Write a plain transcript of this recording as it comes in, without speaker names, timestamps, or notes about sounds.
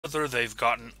further they've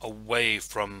gotten away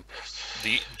from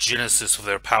the genesis of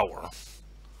their power,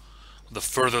 the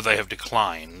further they have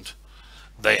declined,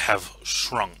 they have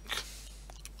shrunk.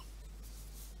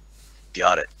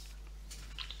 Got it.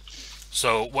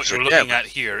 So what you're looking at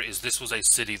here is this was a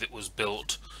city that was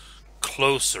built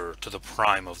closer to the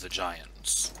prime of the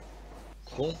giants.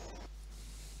 Cool.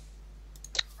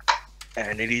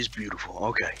 And it is beautiful.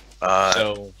 Okay.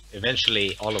 So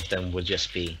eventually, all of them will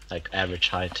just be like average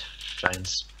height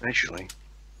giants, Eventually.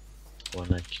 or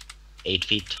like 8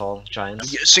 feet tall I'm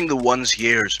giants. guessing the ones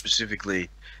here specifically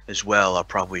as well are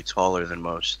probably taller than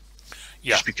most.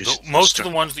 Yeah, Just because most of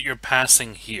the ones that you're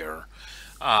passing here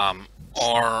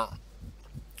are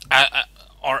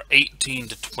 18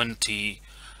 to 20,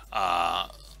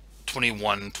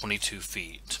 21, 22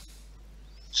 feet.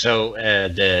 So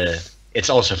it's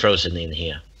also frozen in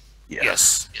here. Yeah.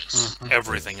 Yes,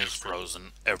 everything is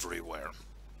frozen everywhere.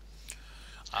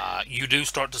 You do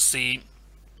start to see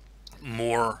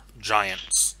more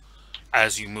giants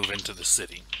as you move into the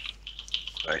city.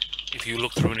 Right. If you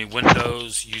look through any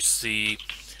windows, you see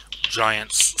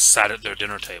giants sat at their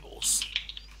dinner tables.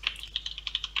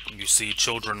 You see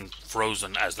children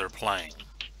frozen as they're playing.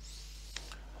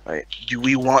 Right. Do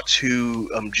we want to,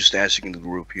 I'm just asking the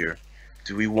group here,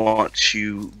 do we want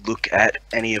to look at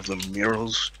any of the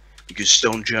murals? Because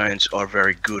stone giants are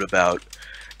very good about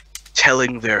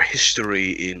telling their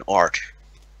history in art.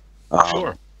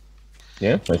 Sure.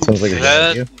 Yeah, that sounds like a good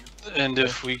That, idea. and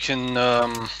if we can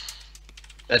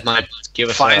That might give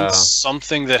us find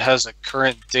something that has a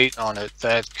current date on it,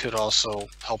 that could also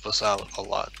help us out a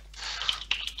lot.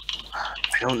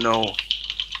 I don't know.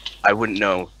 I wouldn't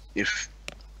know if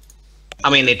I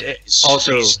mean, it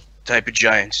also. these type of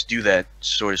giants do that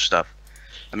sort of stuff.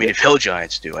 I mean, if hill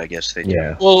giants do, I guess they do.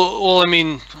 Yeah. Well, I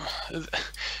mean,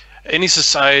 any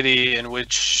society in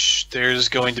which there's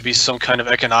going to be some kind of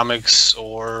economics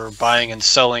or buying and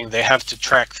selling, they have to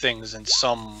track things in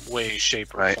some way,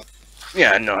 shape, or Right. form.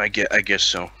 Yeah, no, I guess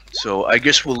so. So I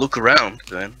guess we'll look around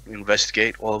then,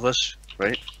 investigate all of us,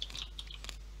 right?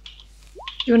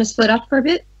 You want to split up for a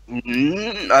bit?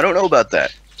 I don't know about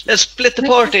that. Let's split the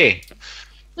party.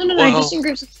 No, Well- just in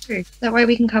groups of two. That way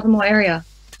we can cover more area.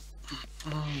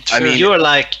 I mean- You're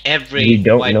like every We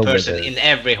don't white know person whether- in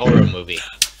every horror movie.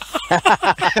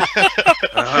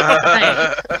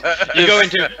 You go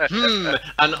into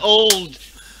an old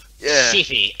Yeah.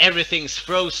 city. Everything's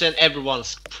frozen.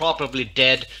 Everyone's probably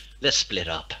dead. Let's split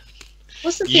up.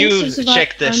 What's the thing You to survive,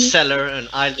 check the Tony? cellar, and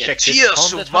I'll check this She'll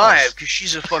haunted survive house. because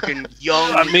she's a fucking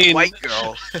young I mean- white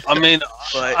girl. I mean,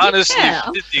 But honestly, Yeah.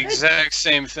 we did the exact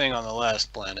same thing on the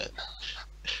last planet.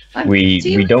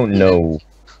 We don't know.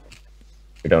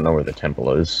 We don't know where the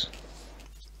temple is.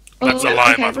 That's a Oh,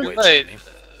 lie, okay, by the way. Right. Jamie.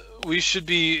 We should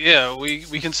be, yeah, we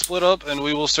can split up and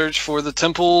we will search for the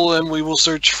temple and we will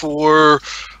search for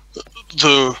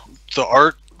the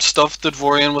art stuff that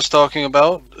Vorian was talking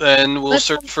about, and we'll Let's-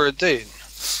 search for a date.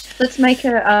 Let's make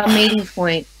a meeting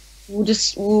point.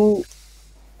 We'll.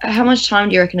 How much time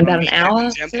do you reckon? About an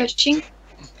hour searching?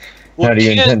 How do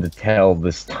you can't, intend to tell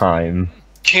this time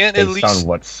can't at based on least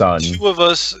what sun? two of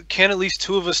us, can at least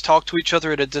two of us talk to each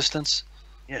other at a distance?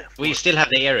 yeah, of We course. still have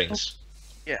the earrings.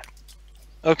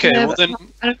 Okay, Yeah, well but then,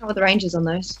 I don't know what the range is on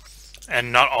those.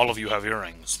 And not all of you have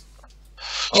earrings.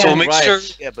 so Yeah. make Right. sure,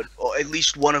 Yeah, but at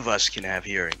least one of us can have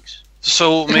hearings.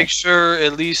 so make sure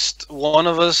at least one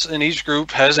of us in each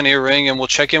group has an earring, and we'll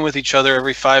check in with each other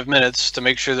every 5 minutes to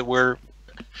make sure that we're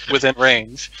within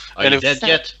range. Are And you if- dead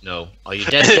yet? No. Are you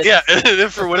dead yet? Yeah,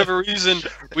 if for whatever reason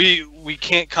we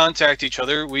can't contact each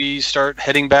other, we start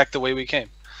heading back the way we came.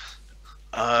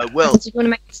 Well, So you want to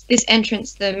make this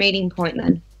entrance the meeting point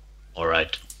then? All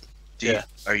right. Yeah.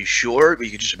 are you sure we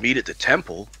could just meet at the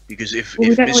temple? Because if Well,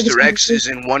 we don't really Mr. just X need is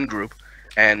in one group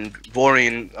and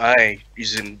Vorian I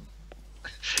is in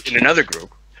another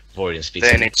group, Vorian speaks.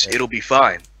 then English. it'll be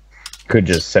fine. Could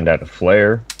just send out a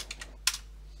flare.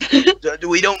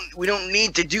 We don't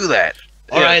need to do that.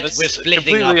 All Yeah, right, that's we're splitting up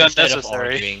completely instead of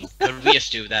unnecessary. arguing. Could we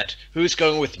just do that? Who's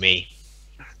going with me?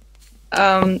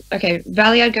 Okay,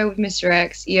 Valley, I'd go with Mr.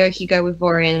 X. Yoki, go with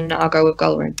Vorian, and I'll go with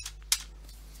Golrin.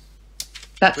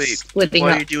 That's Wait, splitting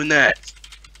Why up. are you doing that?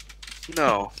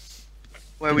 No.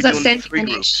 Why are we That's doing sending 3 an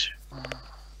groups?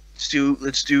 Let's do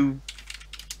 2.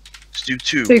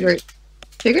 Two groups.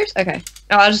 Two groups? Okay.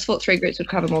 Oh, I just thought 3 groups would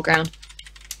cover more ground.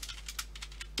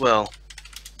 Well,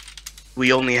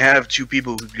 we only have 2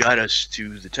 people who guide us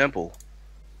to the temple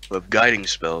who have guiding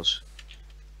spells.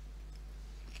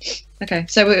 Okay,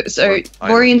 so Or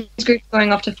Vorian's group's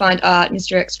going off to find art,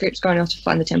 Mr. X group's going off to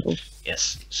find the temple.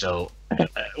 Yes. So, Okay.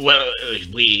 well,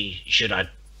 we should I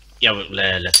Yeah, well,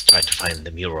 let's try to find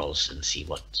the murals and see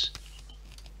what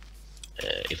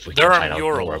if we There can are find out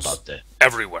more murals. about the.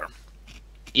 Everywhere.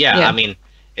 Yeah, Yeah. I mean,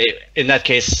 in that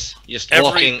case, just Every-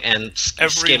 walking and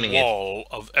Every skimming it. wall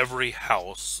of every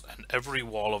house and every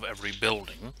wall of every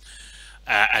building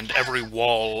and every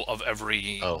wall of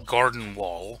every Oh. garden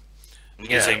wall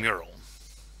is a mural.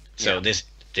 So this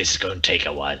is going to take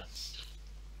a while.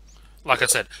 Like I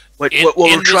said, What, In- what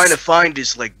in we're trying to this- find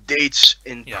is like dates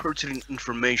and Yeah. pertinent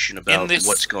information about this-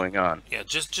 what's going on. yeah,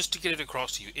 just to get it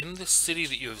across to you, in this city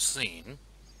that you have seen,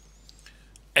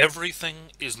 everything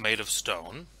is made of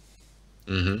stone,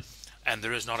 Mm-hmm. and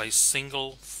there is not a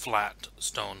single flat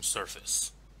stone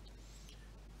surface.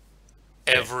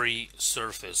 Every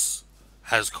surface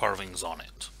has carvings on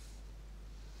it.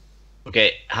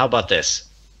 Okay, how about this?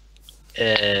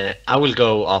 I will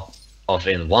go off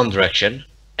in one direction,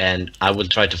 and I will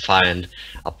try to find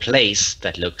a place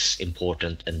that looks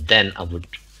important, and then I would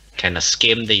kind of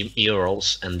skim the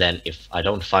murals, and then if I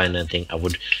don't find anything, I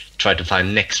would try to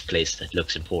find next place that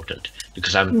looks important.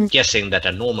 Because I'm guessing that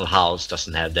a normal house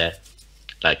doesn't have the,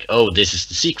 like, oh, this is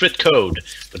the secret code,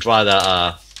 but rather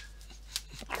a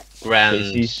grand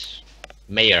Casey's.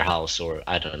 mayor house, or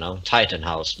I don't know, Titan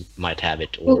house might have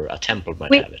it, or a temple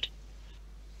might wait. have it.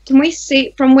 Can we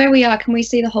see from where we are? Can we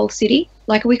see the whole city?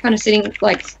 Like, are we kind of sitting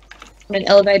like on an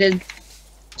elevated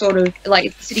sort of like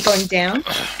is the city going down?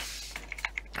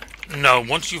 No,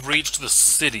 once you've reached the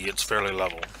city, it's fairly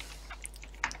level.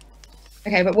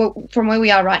 Okay, but from where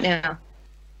we are right now.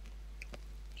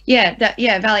 Yeah,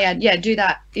 Valiad, yeah, do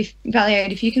that. If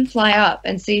Valiad, if you can fly up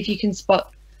and see if you can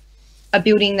spot a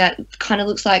building that kind of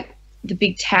looks like the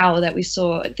big tower that we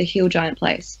saw at the Hill Giant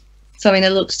place. Something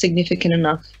that looks significant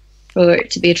enough for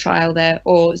it to be a trial there,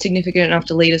 or significant enough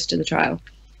to lead us to the trial.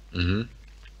 Mm-hmm.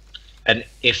 And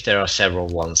if there are several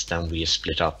ones, then we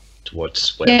split up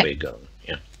towards where Yeah. we're going.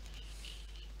 Yeah.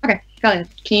 Okay, Valiad,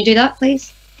 can you do that,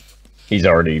 please? He's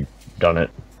already done it.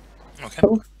 Okay.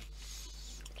 Cool.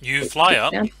 You fly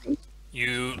up. Down.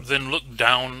 You then look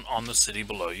down on the city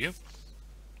below you.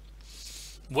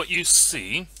 What you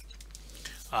see,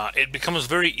 it becomes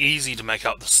very easy to make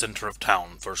out the center of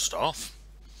town, first off.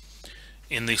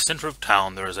 In the center of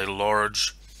town, there is a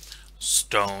large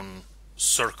stone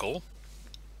circle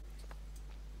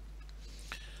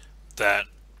that,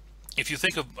 if you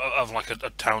think of like a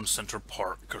town center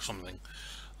park or something,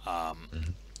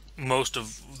 most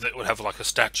of that would have like a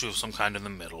statue of some kind in the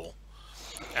middle,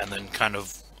 and then kind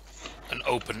of an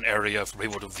open area for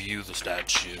people to view the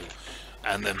statue,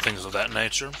 and then things of that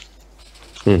nature.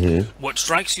 Mm-hmm. What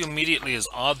strikes you immediately as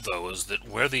odd, though, is that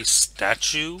where the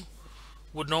statue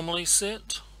would normally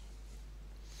sit,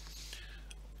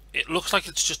 it looks like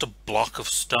it's just a block of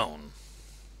stone.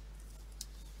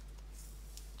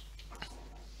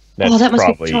 That's That must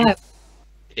probably be the trial.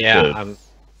 Yeah. Good.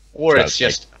 Or Sounds it's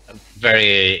just a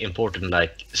very important,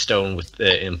 like stone with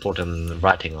important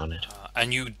writing on it.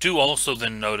 And you do also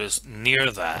then notice near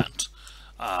that,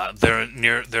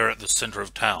 there at the center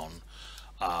of town,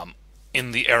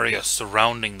 in the area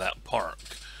surrounding that park,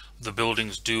 the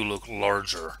buildings do look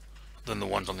larger than the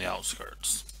ones on the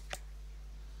outskirts.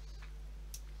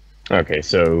 Okay,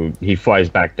 so he flies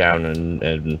back down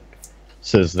and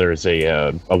says there's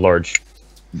a large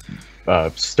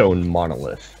stone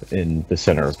monolith in the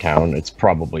center of town. It's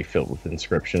probably filled with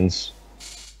inscriptions.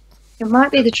 It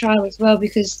might be the trial as well,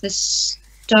 because the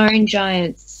stone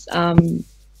giants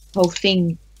whole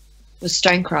thing was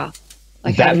stonecraft.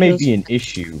 Like how That it may feels- be an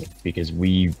issue because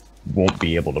we won't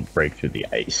be able to break through the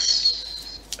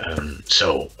ice.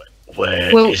 So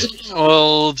where Well, is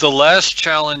Well, the last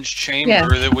challenge chamber Yeah.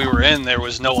 that we were in, there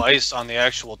was no ice on the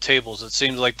actual tables. It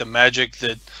seemed like the magic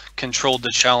that controlled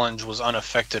the challenge was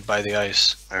unaffected by the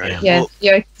ice. All right. yeah, Well,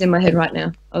 Yoke's in my head right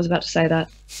now. I was about to say that.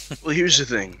 well, here's the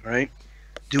thing, right?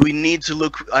 Do we need to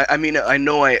look? I mean, I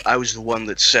know I was the one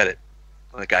that said it.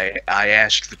 Like I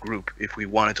asked the group if we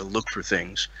wanted to look for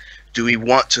things. Do we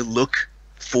want to look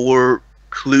for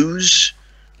clues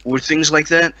or things like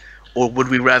that, or would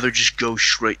we rather just go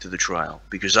straight to the trial?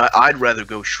 Because I'd rather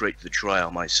go straight to the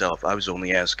trial myself. I was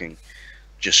only asking,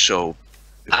 just so.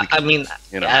 if we I could, mean,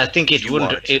 you know, I think if it you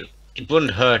wouldn't wanted to. it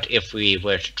wouldn't hurt if we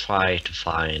were to try to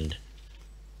find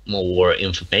more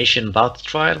information about the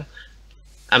trial.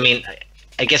 I mean,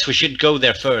 I guess we should go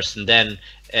there first and then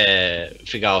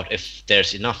figure out if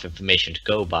there's enough information to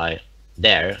go by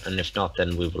there, and if not,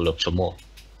 then we will look for more.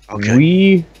 Okay,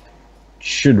 We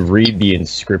should read the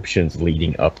inscriptions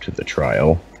leading up to the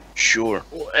trial. sure.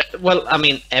 Well, I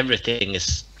mean, everything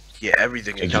is. Yeah,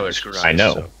 everything is Covered. described. I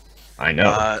know. So. I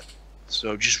know.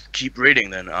 So just keep reading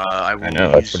then. I will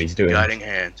know, that's use what he's doing. guiding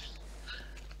hand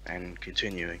and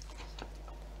continuing.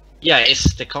 Yeah, is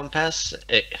the compass?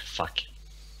 Fuck.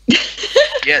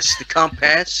 Yes, the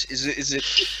compass. Is it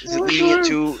leading it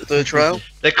to the trial?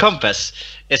 The compass.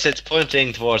 Is it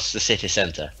pointing towards the city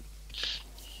center?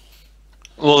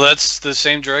 Well, that's the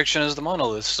same direction as the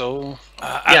monolith, so...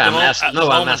 Yeah, at I'm the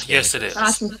moment, asking. yes, it is.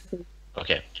 Awesome.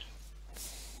 Okay.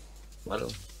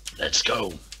 Well, let's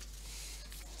go.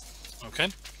 Okay.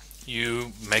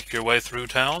 You make your way through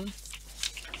town.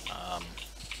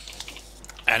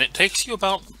 And it takes you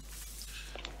about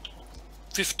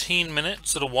 15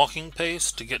 minutes at a walking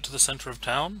pace to get to the center of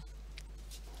town.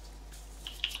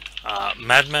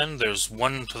 Madmen, there's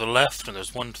one to the left and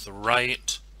there's one to the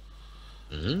right.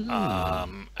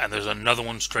 And there's another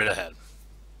one straight ahead.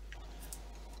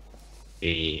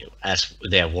 As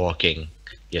they're walking,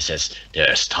 he says,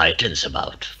 "There's titans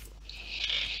about."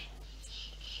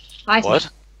 What?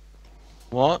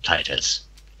 What? Titans.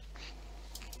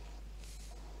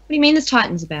 What do you mean there's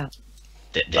Titans about?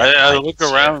 They're I titans look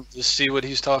here. around to see what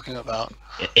he's talking about.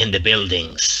 In the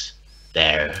buildings.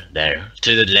 There,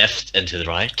 to the left and to the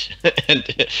right, and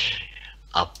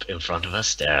up in front of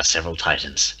us, there are several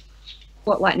titans.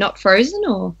 What, like not frozen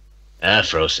or?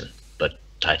 Frozen, but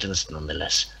titans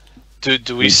nonetheless.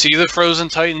 Do we see the frozen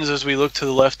titans as we look to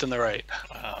the left and the right?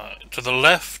 To the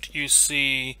left, you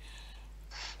see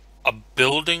a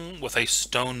building with a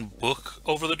stone book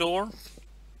over the door.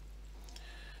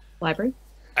 Library?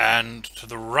 And to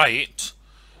the right,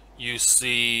 you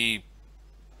see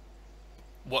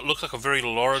what looks like a very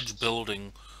large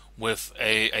building with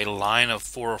a line of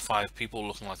 4 or 5 people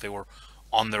looking like they were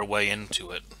on their way into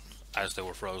it as they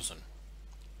were frozen.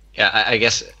 Yeah, I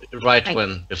guess right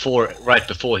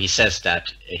before he says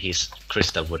that,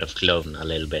 Krista would have glown a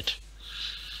little bit.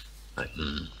 Like,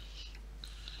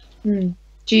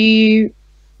 Do you...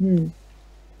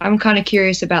 I'm kind of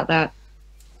curious about that.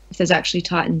 If there's actually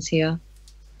Titans here.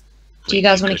 Do you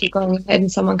guys want to keep going ahead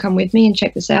and someone come with me and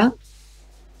check this out?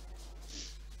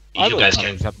 You guys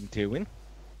can. something to win.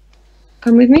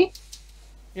 Come with me?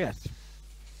 Yes.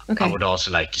 Okay. I would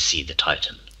also like to see the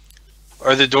titan.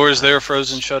 Are the doors there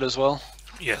frozen shut as well?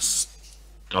 Yes.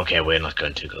 Okay, we're not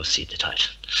going to go see the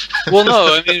titan. Well,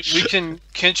 no, I mean, we can...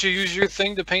 Can't you use your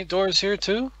thing to paint doors here,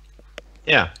 too?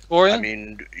 Yeah. Orion? I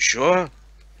mean, sure.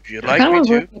 If you'd I like kind me of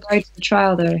to. want to go to the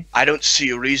trial though. I don't see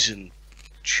a reason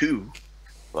to,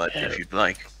 but if you'd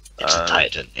like. It's a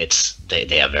titan.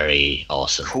 They are very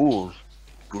awesome. Cool.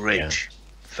 Great. Yeah.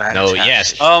 Fantastic. No,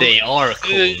 yes, they are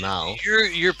cool now.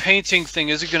 Your painting thing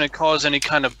isn't going to cause any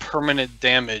kind of permanent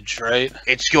damage, right?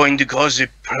 It's going to cause a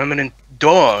permanent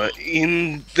door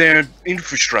in their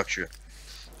infrastructure.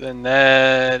 Then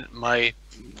that might...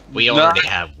 We not- already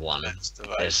have one. That's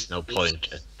divided. There's no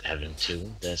point at having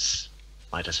two.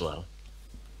 Might as well.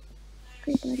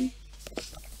 Okay,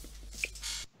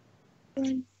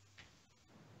 buddy.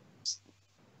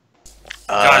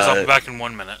 Guys, I'll be back in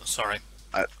 1 minute. Sorry.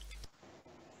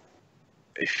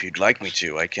 If you'd like me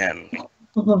to, I can.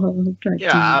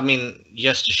 Yeah, I mean,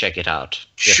 just to check it out.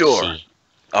 Just to Sure. see.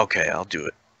 Okay, I'll do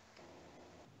it.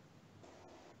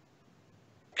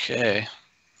 Okay.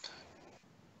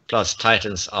 Plus,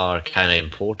 titans are kind of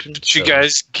important. But you so-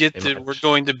 guys get they that might- we're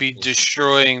going to be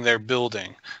destroying their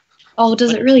building. Oh,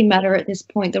 does it really matter at this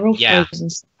point? They're all Yeah. frozen.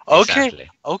 Okay. Exactly.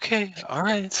 Okay. All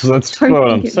right. So that's Sorry, what I'm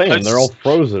thank you. saying. They're all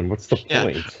frozen. What's the Yeah.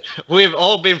 point? We've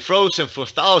all been frozen for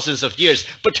thousands of years,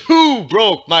 but who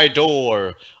broke my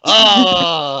door?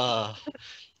 Ah!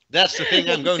 That's the thing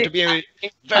I'm going to be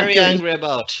very angry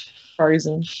about.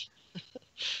 Frozen.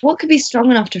 What could be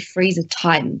strong enough to freeze a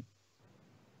Titan?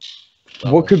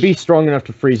 What could be strong enough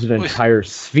to freeze an entire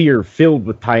sphere filled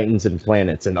with titans and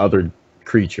planets and other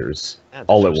creatures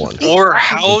all at once? Or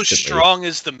how Instantly. strong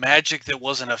is the magic that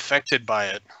wasn't affected by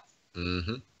it?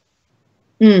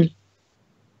 Mm-hmm.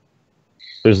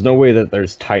 There's no way that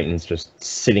there's titans just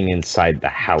sitting inside the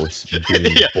house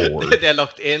being bored. They're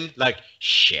locked in, like,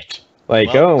 shit.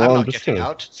 Like, Well, I'm not just getting gonna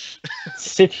out.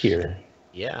 sit here.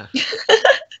 Yeah.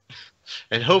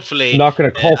 And hopefully, I'm not gonna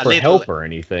call a for little- help or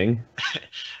anything.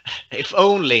 if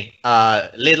only a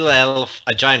little elf,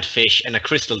 a giant fish, and a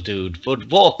crystal dude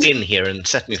would walk in here and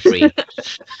set me free.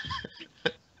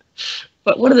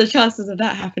 But what are the chances of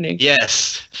that happening?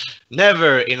 Yes.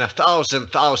 Never in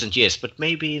 1,000 years, but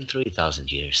maybe in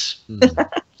 3,000 years.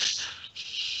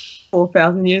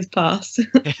 4,000 years past.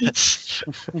 Yes.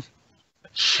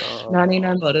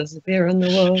 99 bottles of beer in the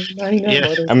world. 99 Yeah.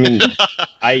 bottles. I mean, We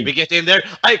I get in there.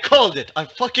 I called it. I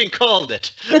fucking called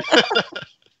it.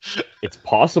 it's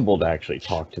possible to actually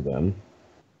talk to them.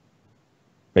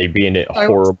 Maybe in it I-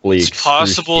 horribly. It's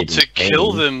possible to excruciating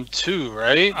kill pain. them too,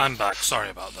 right? I'm back. Sorry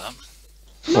about that.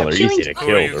 Well, they're easy to Who are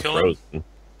kill. you They're killing? frozen.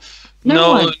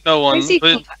 No one. no one. Crazy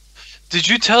But Did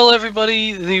you tell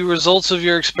everybody the results of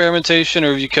your experimentation,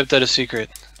 or have you kept that a secret?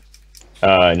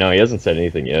 No, he hasn't said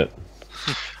anything yet.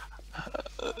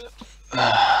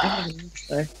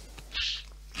 So,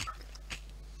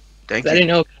 Thank I you. didn't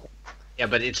know. Yeah,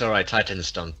 but it's alright.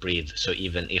 Titans don't breathe, so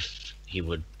even if he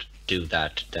would do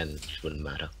that, then it wouldn't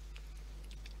matter.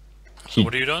 So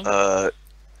what are you doing?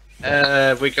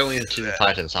 We're going into the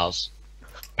Titan's house.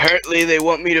 Apparently, they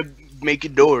want me to make a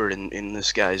door in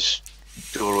this guy's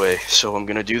doorway, so I'm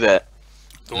gonna do that.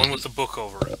 The one with the book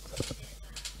over it.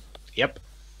 Yep.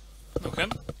 Okay.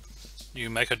 You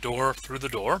make a door through the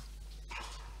door.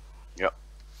 Yep.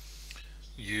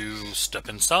 You step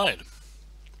inside.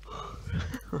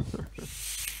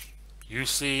 You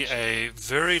see a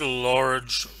very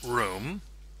large room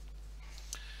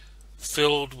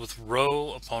filled with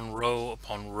row upon row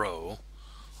upon row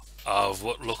of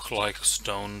what look like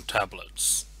stone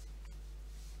tablets.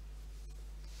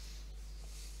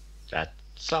 That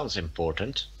sounds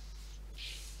important.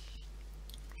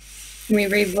 Can we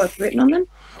read what's written on them?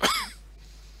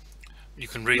 You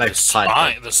can read Like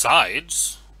title. the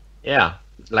sides. Yeah,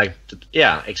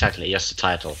 yeah, exactly. Just the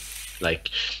title, like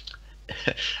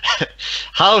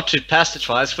how to pass the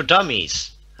trials for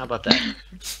dummies. How about that?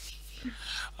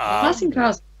 Passing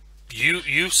trials.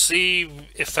 You see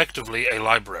effectively a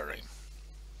library.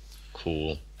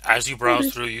 Cool. As you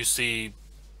browse through, you see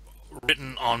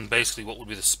written on basically what would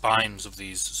be the spines of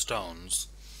these stones,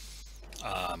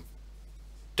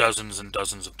 dozens and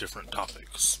dozens of different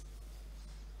topics.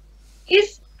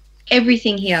 Is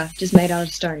everything here just made out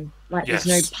of stone? Like there's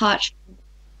no Yes. parchment.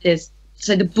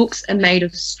 So the books are made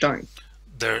of stone.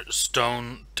 They're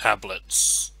stone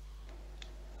tablets.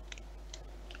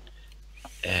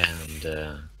 And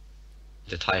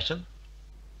the Titan.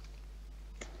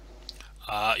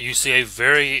 You see a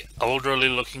very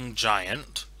elderly-looking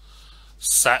giant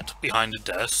sat behind a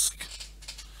desk,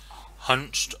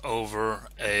 hunched over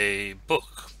a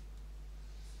book,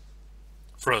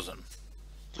 frozen.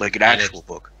 Like an And actual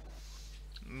book.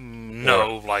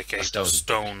 No, like a a stone.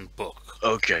 stone book.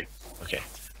 Okay. Okay.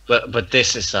 But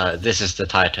this is the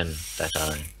Titan that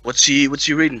I. What's he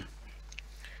reading?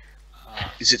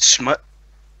 Is it smut?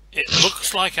 It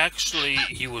looks like actually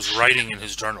he was writing in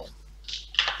his journal.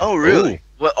 Oh, really? Ooh.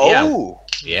 Well, Yeah. oh,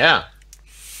 Yeah.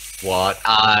 What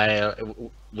I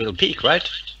will peek, right?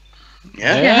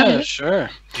 yeah. Yeah. Sure.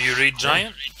 Do you read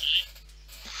giant?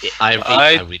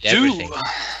 I read do. everything.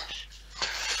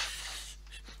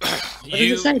 What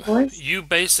does it say, boys? You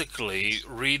basically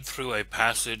read through a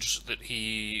passage that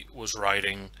he was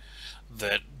writing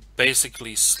that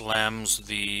basically slams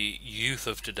the youth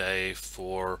of today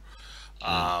for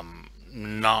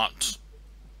not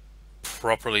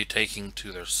properly taking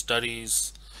to their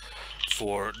studies,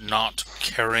 for not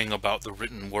caring about the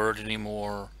written word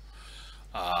anymore,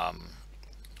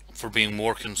 for being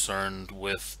more concerned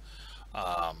with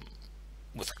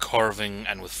carving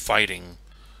and with fighting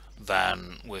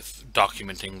than with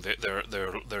documenting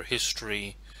their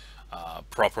history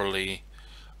properly,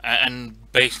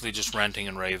 and basically just ranting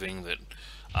and raving that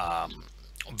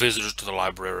visitors to the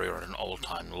library are at an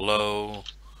all-time low,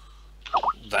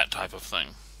 that type of thing.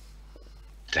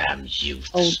 Damn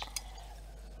youths.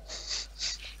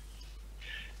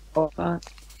 Old.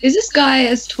 Is this guy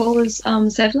as tall as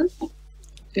Sevlin?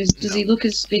 Does he look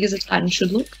as big as a Titan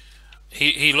should look?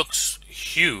 He looks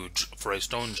huge for a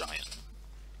stone giant.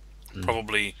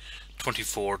 Probably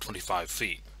 24, 25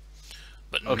 feet.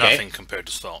 But Okay. nothing compared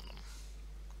to Sveltnum.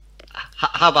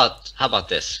 How about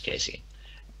this, Casey?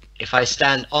 If I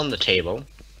stand on the table,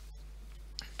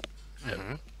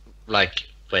 like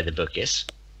where the book is,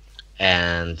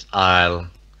 and I'll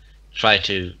try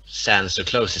to stand so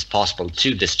close as possible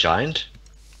to this giant,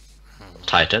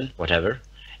 Titan, whatever,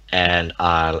 and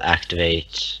I'll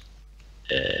activate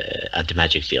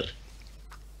anti-magic field.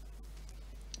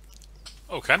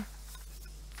 Okay.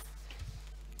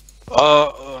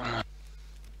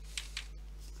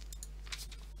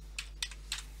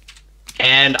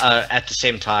 And at the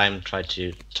same time, try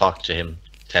to talk to him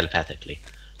telepathically.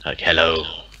 Like, hello.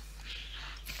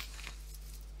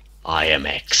 I am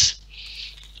X.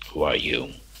 Who are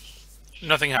you?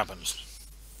 Nothing happens.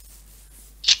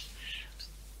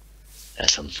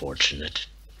 That's unfortunate.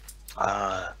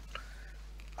 I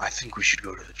think we should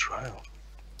go to the trial.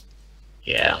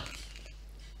 Yeah.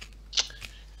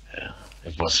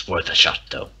 It was worth a shot,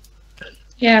 though.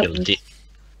 Yeah. You'll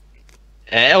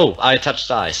oh, I touched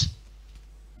the ice.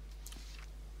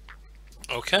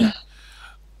 Okay.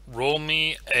 Roll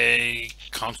me a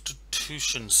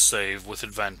Constitution save with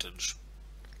advantage.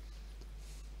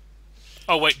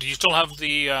 Oh wait, do you still have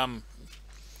the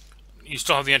you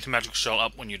still have the anti-magic shell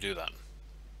up when you do that?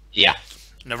 Yeah,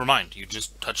 Never mind, you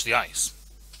just touch the ice.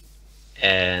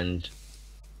 and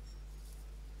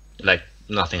like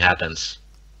nothing happens.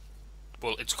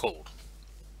 Well, it's cold.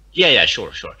 Yeah,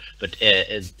 sure. But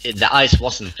the ice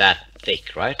wasn't that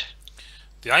thick, right?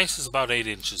 The ice is about 8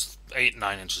 inches,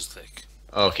 9 inches thick.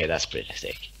 Okay, that's pretty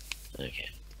thick. Okay.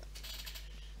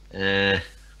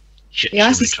 Should, The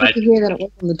ice should we is try? thicker here than it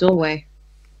was on the doorway.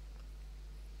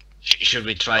 Should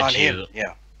we try On to? him,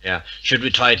 yeah. Yeah. Should we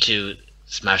try to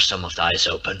smash some of the ice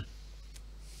open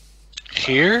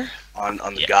Here? On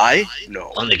the Yeah. guy?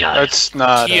 No. on the guy? That's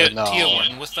not Tia, no.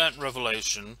 Tiawan, with that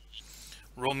revelation,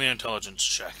 roll me an intelligence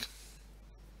check.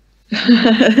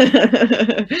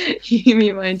 You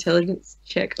mean my intelligence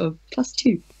check of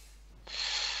 +2?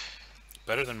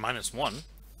 Better than -1.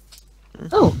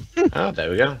 Oh, Oh, there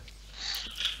we go.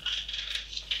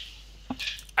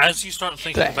 As you start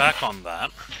thinking back on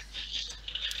that,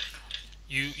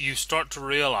 you start to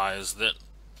realize that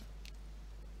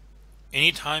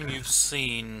anytime you've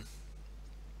seen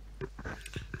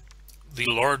the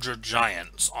larger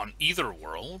giants on either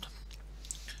world,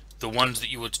 the ones that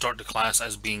you would start to class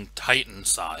as being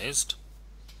Titan-sized,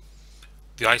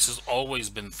 the ice has always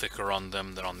been thicker on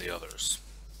them than on the others.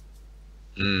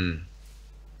 Mm.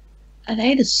 are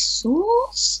they the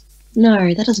source?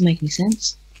 No, that doesn't make any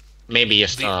sense. Maybe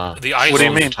just The ice What do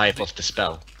you was- mean? type of the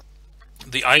spell.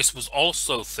 The ice was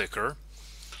also thicker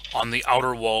on the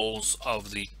outer walls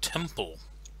of the temple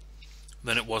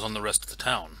than it was on the rest of the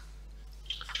town.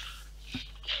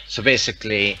 So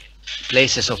basically,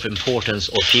 places of importance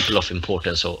or people of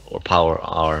importance or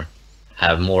power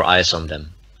have more ice on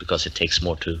them because it takes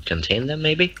more to contain them.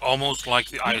 Maybe. Almost like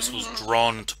the ice was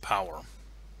drawn to power.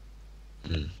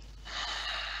 Hmm.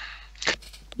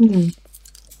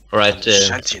 All right.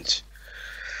 Sentient.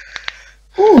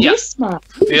 Oh, Yeah. you're smart.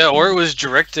 Yeah, or it was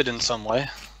directed in some way.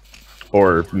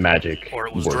 Or magic. Or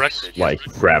it was works directed, yeah. like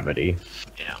gravity.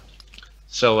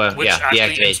 So Which, yeah, actually, in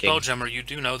deactivating. Spelljammer, you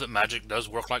do know that magic does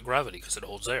work like gravity because it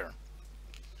holds air.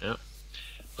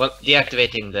 Well,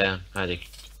 deactivating the magic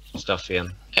stuff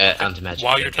again. Anti-magic.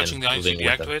 While you're and touching the ice, you moving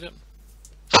with them. deactivate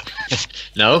it?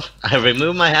 No, I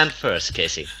remove my hand first,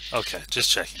 Casey. Okay, just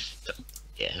checking.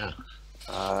 Yeah.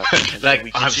 And Like,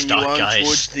 we I'm continue stuck, on guys.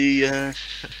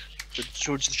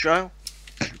 towards the trial?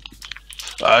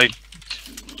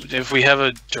 If we have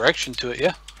a direction to it,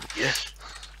 yeah. Yes.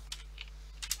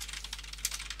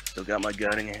 Still got my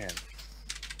guiding hand.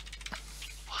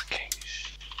 Fucking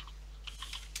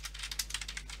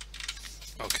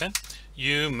Okay.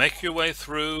 You make your way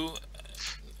through.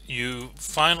 You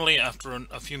finally, after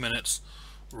a few minutes,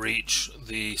 reach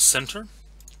the center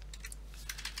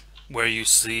where you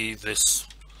see this.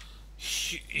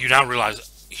 You now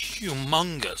realize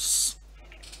humongous.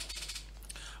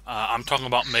 I'm talking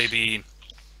about maybe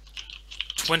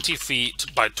 20 feet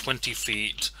by 20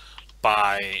 feet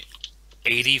by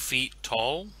 80 feet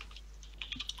tall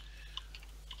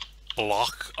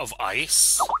block of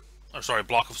ice, or sorry,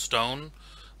 block of stone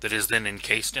that is then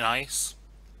encased in ice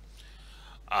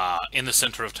in the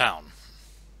center of town.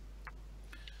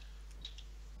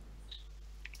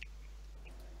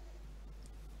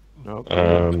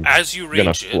 As you gonna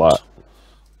reach it, fly.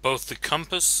 both the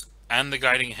compass and the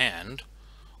guiding hand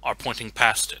are pointing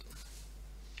past it.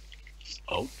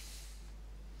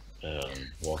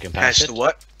 Walking Past past the it.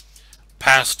 what?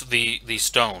 Past the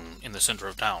stone in the center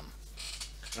of town.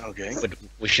 Okay. But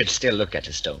we should still look at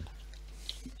the stone.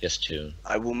 Just to.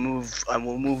 I will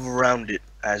move around it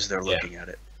as they're Yeah. looking at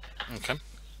it. Okay.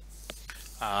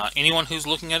 Anyone who's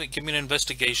looking at it, give me an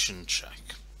investigation check.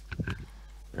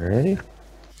 Alrighty.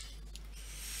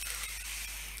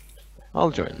 I'll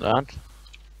join that.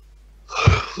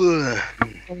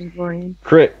 Glorian.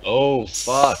 Crit. Oh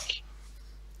fuck!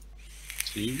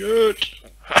 See good.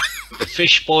 The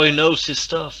fish boy knows his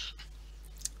stuff.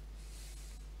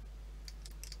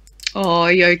 Oh,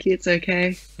 Yoki, it's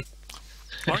okay.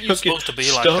 Aren't you Okay, supposed to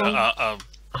be like stone. a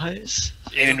Ice.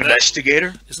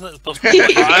 Investigator? isn't that supposed to be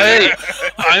like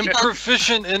I'm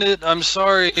proficient in it. I'm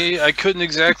sorry. I couldn't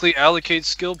exactly allocate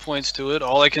skill points to it.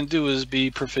 All I can do is be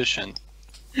proficient.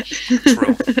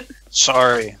 true?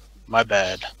 Sorry. My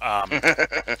bad. I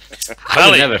will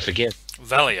Vali- never forget.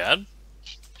 Valiad,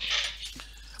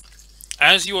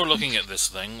 as you are looking at this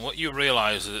thing, what you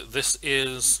realize is that this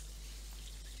is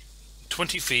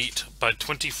 20 feet by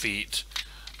 20 feet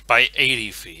by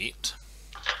 80 feet,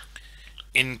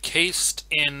 encased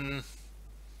in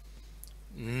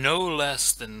no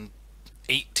less than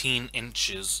 18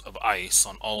 inches of ice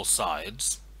on all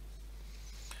sides.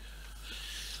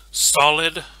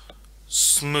 Solid,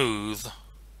 smooth,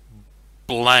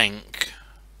 blank,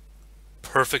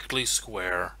 perfectly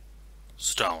square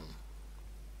stone.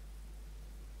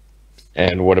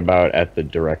 And what about at the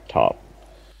direct top?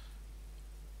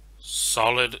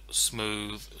 Solid,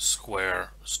 smooth,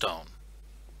 square stone.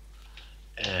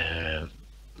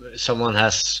 Someone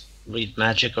has read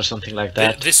magic or something like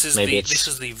that. This is Maybe this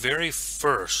is the very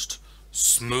first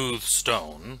smooth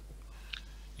stone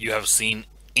you have seen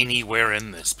anywhere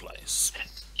in this place.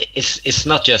 It's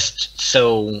not just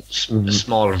so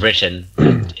small written.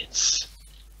 It's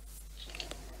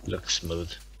looks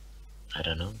smooth. I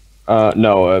don't know.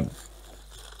 No,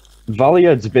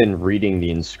 Valiad's been reading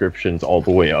the inscriptions all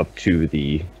the way up to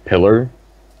the pillar.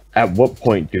 At what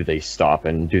point do they stop,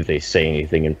 and do they say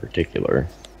anything in particular?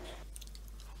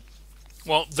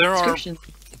 Well, there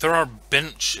are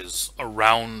benches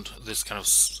around this kind of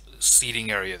seating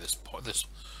area, this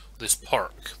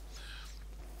park,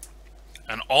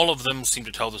 and all of them seem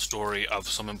to tell the story of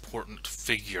some important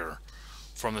figure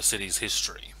from the city's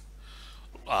history.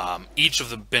 Each of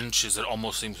the benches, it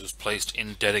almost seems, was placed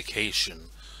in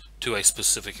dedication to a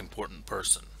specific important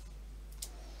person.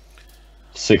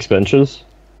 6 benches?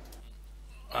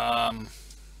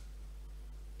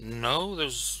 No,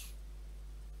 there's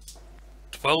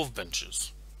 12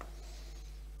 benches.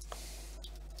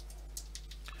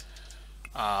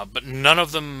 But none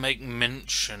of them make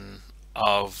mention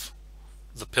of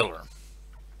the pillar.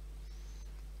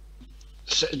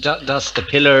 So, does the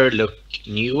pillar look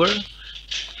newer?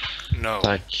 No.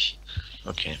 Like,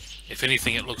 okay. If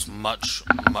anything, it looks much,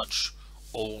 much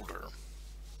older.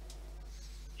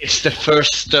 It's the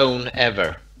first stone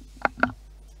ever.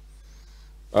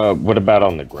 What about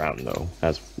on the ground, though?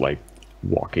 As, like,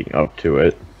 walking up to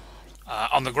it?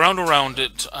 On the ground around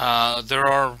it, there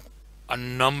are a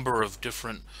number of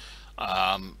different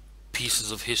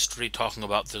pieces of history talking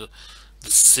about the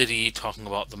city, talking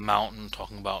about the mountain,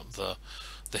 talking about the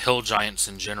hill giants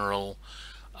in general.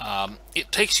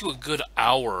 It takes you a good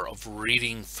hour of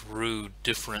reading through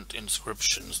different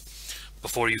inscriptions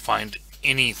before you find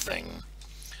anything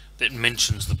that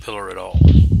mentions the pillar at all.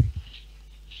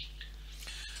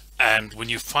 And when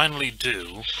you finally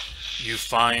do, you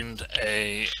find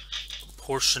a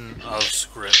portion of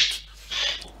script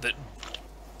that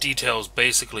details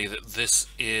basically that this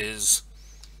is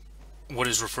what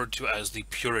is referred to as the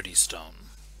Purity Stone.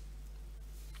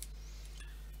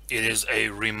 It is a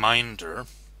reminder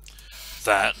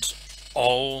that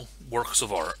all works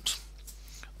of art,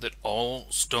 that all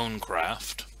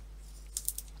stonecraft,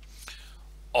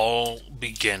 all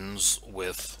begins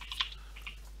with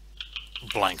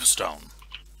blank stone.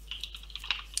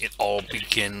 It all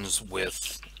begins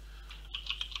with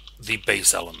the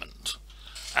base element.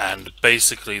 And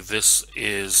basically this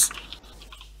is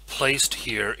placed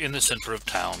here in the center of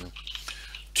town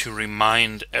to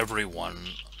remind everyone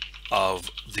of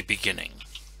the beginning.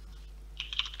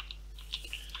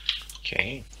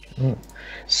 Okay.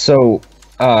 So,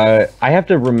 I have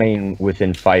to remain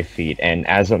within 5 feet, and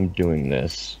as I'm doing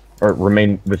this, or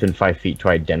remain within 5 feet to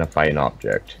identify an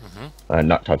object,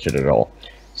 not touch it at all.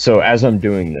 So as I'm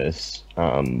doing this,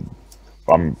 I'm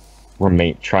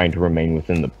trying to remain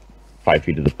within the 5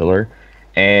 feet of the pillar,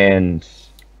 and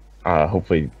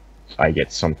hopefully I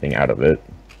get something out of it.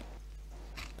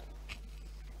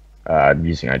 I'm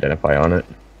using identify on it.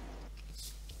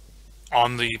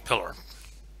 On the pillar.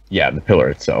 Yeah, the pillar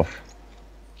itself.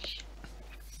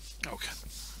 Okay.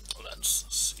 Let's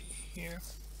see here.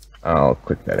 I'll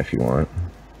click that if you want.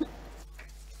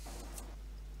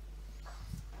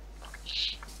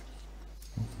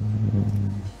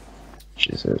 Which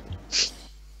is it?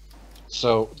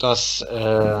 So does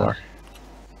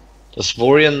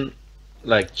Vorian,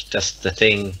 like, does the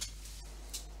thing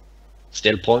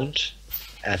still point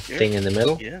at the thing in the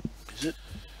middle? Yeah. Is it?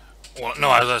 Well,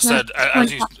 no, as I said,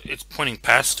 it's pointing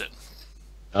past it.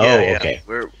 Oh, yeah, okay.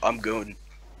 I'm going.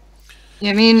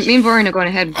 Yeah, me and Vorian are going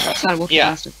ahead and started walking Yeah.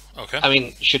 past it. Okay. I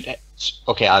mean,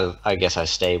 okay, I guess I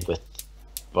stay with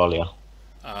Valia.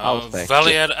 I'll stay.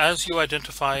 Valiad, as you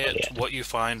identify it, Valiad. what you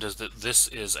find is that this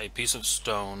is a piece of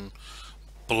stone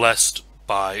blessed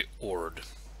by Ord.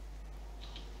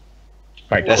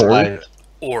 By That's Cord? why.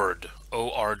 Ord.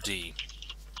 O-R-D.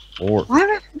 Or Why have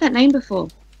I heard that name before?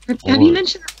 Have you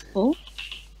mentioned that before?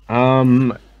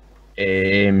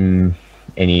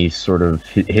 Any sort of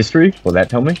history? Will that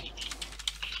tell me?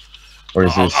 Or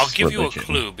is this I'll give you a religion?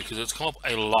 clue because it's come up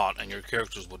a lot and your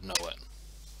characters would know it.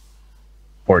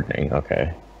 Ordning,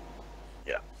 okay.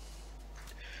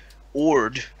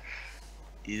 Ord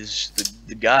is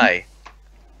the guy,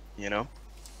 you know?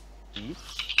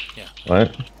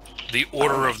 What? The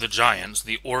Order of the Giants,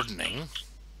 the Ordning,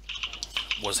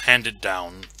 was handed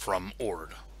down from Ord.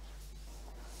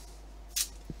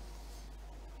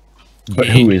 But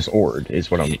who is Ord, is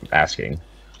what I'm asking.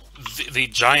 The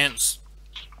Giants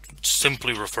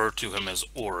simply refer to him as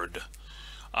Ord.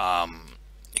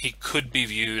 He could be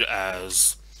viewed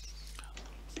as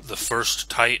the first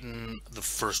Titan, the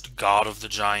first god of the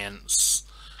giants,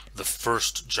 the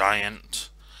first giant.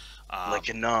 Like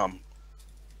Anam.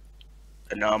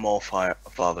 Anam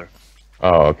All-Father.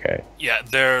 Oh, okay. Yeah,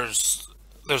 there's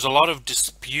a lot of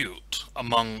dispute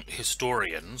among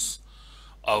historians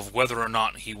of whether or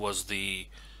not he was the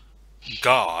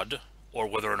god or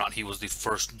whether or not he was the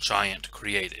first giant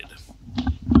created.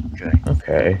 Okay.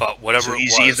 Okay. But whatever So it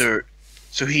he's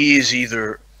was, he is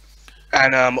either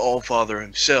Anam All-Father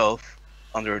himself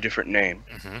under a different name,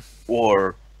 Mhm.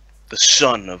 or the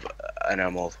son of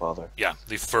Anam All-Father. yeah,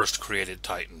 the first created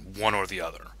Titan, one or the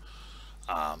other.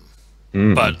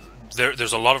 Mm. But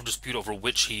there's a lot of dispute over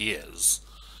which he is.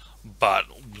 But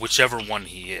whichever one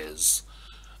he is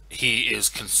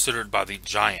considered by the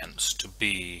giants to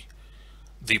be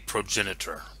the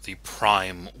progenitor, the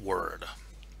prime word,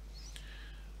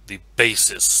 the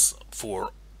basis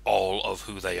for all of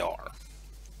who they are.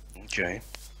 Okay.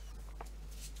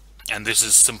 And this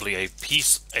is simply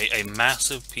a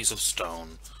massive piece of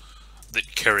stone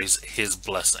that carries his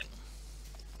blessing.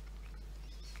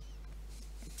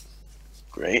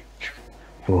 Great.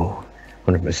 Oh,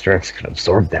 wonder if Mr. X can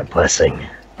absorb that blessing.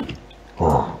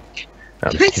 Oh.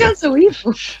 I'm That just sounds so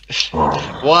evil.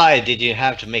 oh. Why did you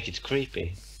have to make it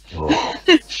creepy? Oh.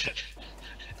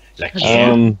 Like,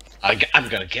 yeah, Um, I'm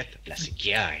gonna get the blessing.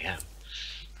 Yeah, I am.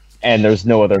 and there's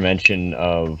no other mention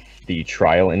of the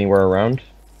trial anywhere around?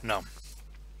 No.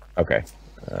 Okay.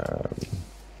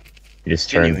 He just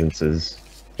turns Continuing. and says,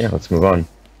 yeah, let's move on.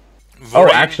 Vorian-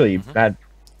 Oh, actually, Mhm.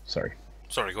 Sorry.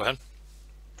 Sorry, go ahead.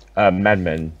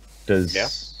 Madmen, does... Yeah?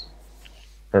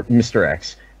 Or Mr.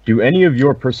 X, do any of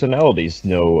your personalities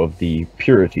know of the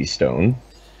Purity Stone?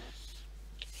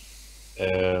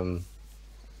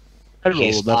 I rolled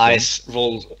His that eyes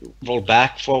roll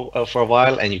back for a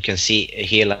while, and you can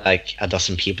hear like a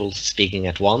dozen people speaking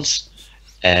at once.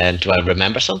 And do I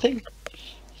remember something?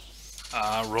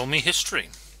 Roll me history.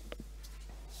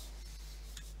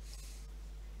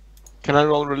 Can I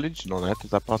roll religion on that? Is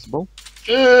that possible?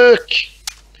 Look!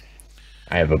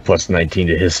 I have a plus 19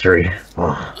 to history.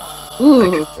 Oh,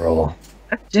 Ooh, roll.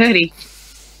 that's dirty.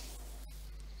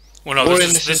 Well, no, Or this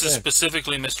in is the same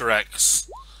specifically Mr. X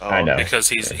Oh, I know. because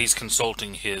he's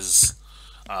consulting his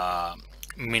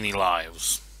many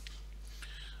lives.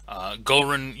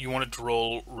 Gulrin, you wanted to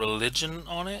roll religion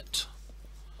on it?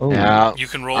 Oh, Yeah. You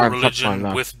can roll I'm touched religion on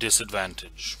that. with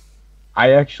disadvantage.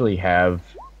 I actually have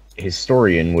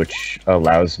Historian, which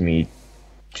allows me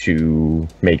to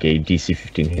make a DC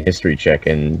 15 history check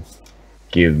and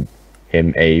give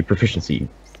him a proficiency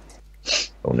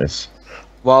bonus.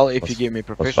 Well, if Plus- you give me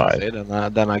five. proficiency,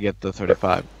 then I get the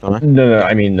 35, don't I? No,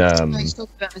 I mean, Nice talk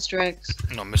about Mr. X.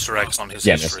 No, Mr. X on his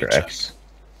yeah, history Mr. check. X.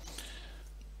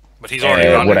 But he's already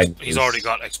got what he's I- already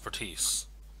got expertise.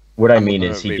 What I I'm mean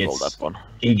gonna is he re-roll gets that one.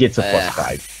 a plus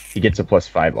 5. He gets a plus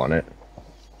 5 on it.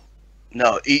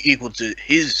 No, equal to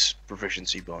his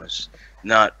proficiency bonus,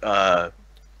 not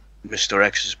Mr.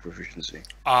 X's proficiency.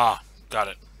 Ah, got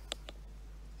it.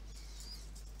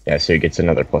 Yeah, so he gets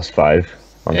another plus 5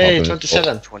 on Hey, top of his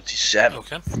 27. 27.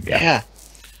 Okay. Yeah.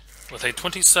 With a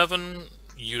 27,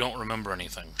 you don't remember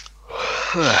anything.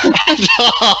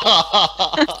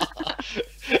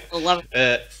 11.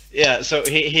 Yeah, so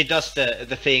he does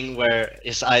the thing where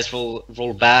his eyes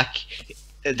roll back,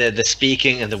 the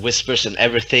speaking and the whispers and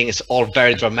everything is all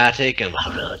very dramatic and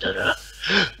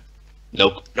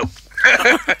nope.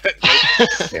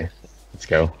 Okay, let's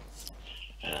go.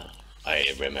 I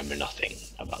remember nothing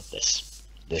about this.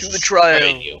 This To is the trial.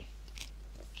 very new.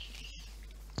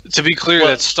 To be clear, Well-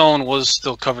 that stone was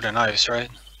still covered in ice, right?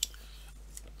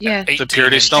 Yeah. 18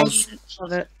 purity inches. stone?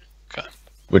 Love it.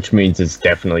 Which means it's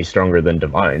definitely stronger than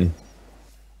Divine.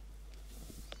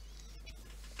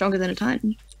 Stronger than a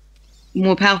Titan.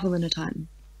 More powerful than a Titan.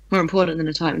 More important than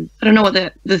a Titan. I don't know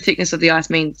what the thickness of the ice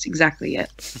means exactly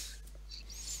yet.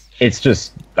 It's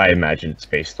just, I imagine it's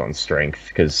based on strength,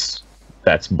 because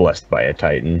that's blessed by a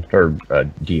Titan, or a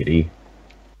deity.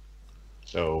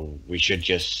 So we should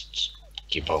just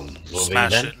keep on moving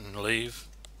Smash then. it and leave.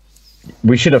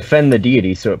 We should offend the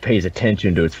deity so it pays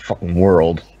attention to its fucking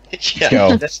world. Yeah, Go.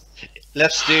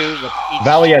 let's do what each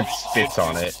Valiant spits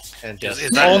on it. and Is, just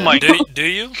is that, Oh my do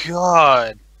you?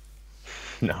 God.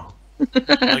 No.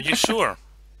 Are you sure?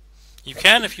 You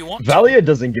can if you want. Valia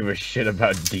doesn't give a shit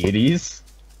about deities.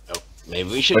 maybe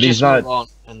we should But he's just not- move on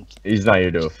and He's not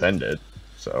here to offend it,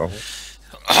 so...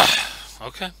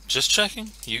 Okay, just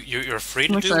checking. You're free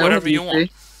to Which do I whatever you always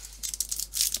want.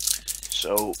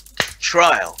 So,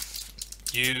 trial.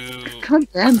 You God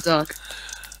damn, Doc.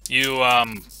 you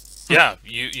Yeah,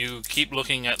 you keep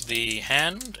looking at the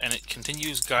hand, and it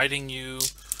continues guiding you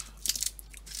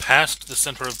past the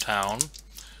center of town,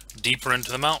 deeper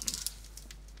into the mountain.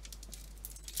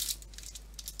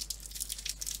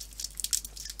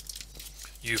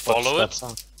 You follow What's it. that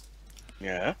sound?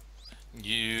 Yeah.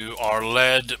 You are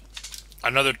led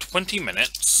another 20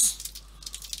 minutes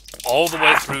all the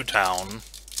way through town,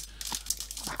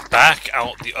 back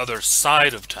out the other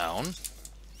side of town,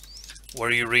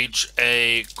 where you reach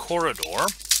a corridor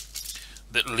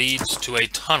that leads to a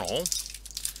tunnel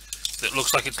that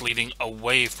looks like it's leading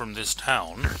away from this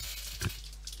town,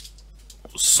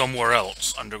 somewhere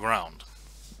else underground.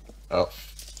 Oh,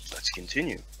 Let's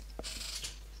continue.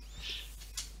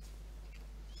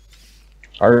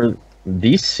 Are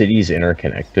these cities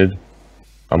interconnected?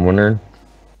 I'm wondering.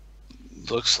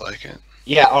 Looks like it.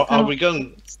 yeah. Are we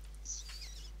going?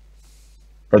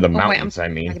 Or the wait, mountains, I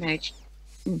mean. Dragon Age.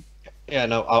 Yeah,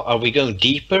 no. Are we going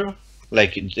deeper,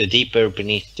 like the deeper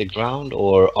beneath the ground,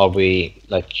 or are we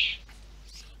like?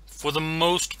 For the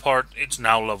most part, it's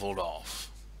now leveled off.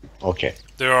 Okay.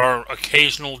 There are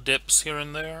occasional dips here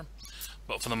and there,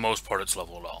 but for the most part, it's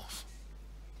leveled off.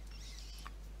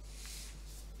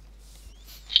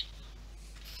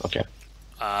 Okay.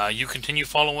 You continue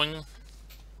following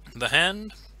the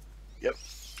hand. Yep.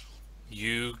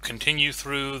 You continue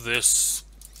through this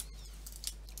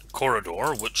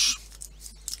corridor, which,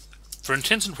 for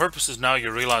intents and purposes, now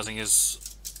you're realizing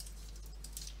is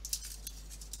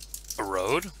a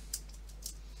road.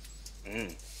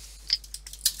 Mm.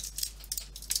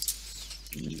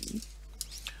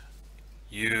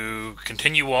 You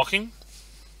continue walking,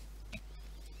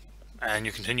 and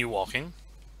you continue walking,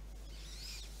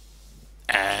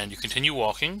 and you continue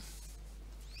walking,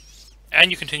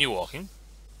 and you continue walking.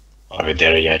 Are we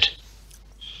there yet?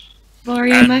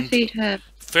 Gloria, my And- feet hurt.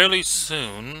 Fairly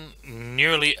soon,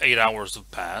 nearly 8 hours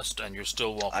have passed, and you're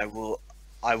still walking.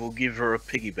 I will give her a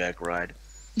piggyback ride.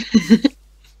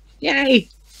 Yay!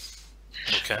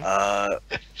 Okay.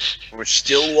 We're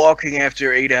still walking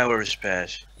after 8 hours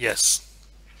pass. Yes.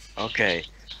 Okay.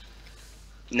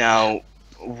 Now,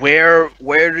 where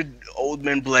did Old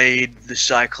Man Blade, the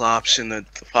Cyclops, and the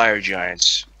fire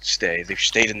giants stay? They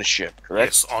stayed in the ship, correct?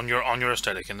 Yes, on your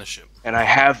aesthetic in the ship. And I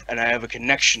have a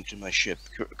connection to my ship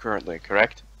currently,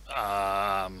 correct?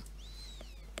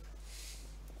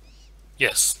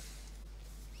 Yes.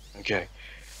 Okay.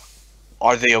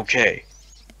 Are they okay?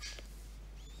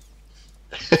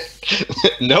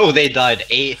 No, they died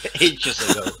ages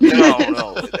ago.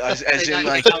 No. As They in,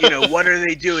 died. like, what are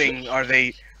they doing? Are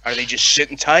they just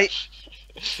sitting tight?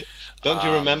 Don't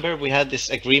you remember we had this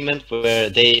agreement where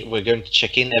they were going to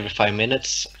check in every 5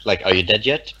 minutes? Like, are you dead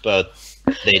yet? But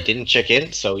they didn't check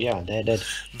in, so yeah, they're dead.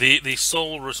 The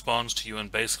soul responds to you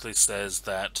and basically says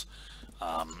that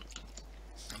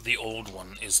the old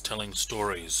one is telling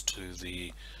stories to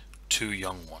the two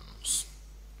young ones.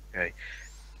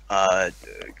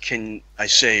 Can I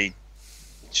say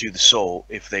to the soul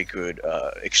if they could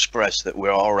express that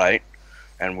we're all right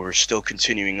and we're still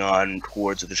continuing on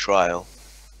towards the trial?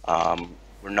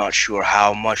 We're not sure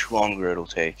how much longer it'll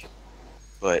take,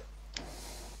 but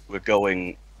we're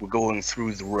going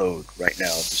through the road right now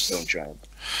of the Stone Giant.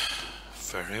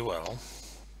 Very well.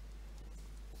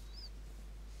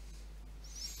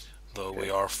 Though we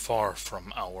are far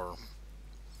from our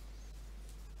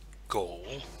goal.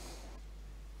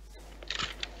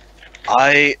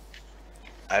 I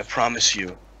promise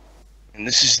you, and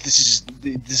this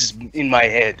is in my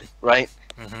head, right?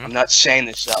 Mhm. I'm not saying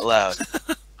this out loud.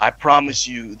 I promise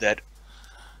you that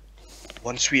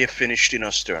once we have finished in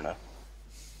Osterna,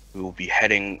 we will be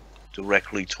heading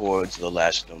directly towards the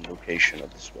last known location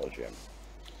of the spell gem.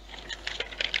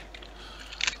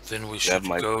 Then we Yeah, should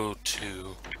my- go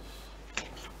to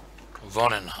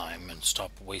Vonenheim and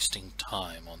stop wasting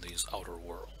time on these outer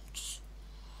worlds.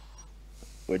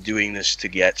 We're doing this to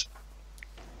get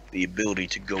the ability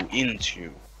to go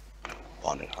into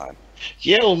Vonenheim.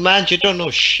 Yeah, old man, you don't know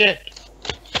shit.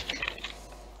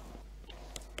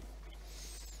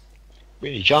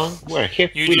 We're young, we're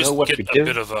hip, You we just know what get we a do.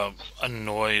 bit of a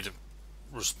annoyed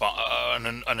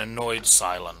an annoyed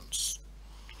silence.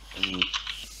 And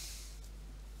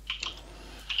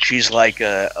she's like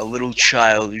a little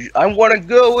child. I want to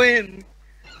go in.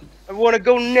 I want to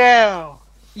go now.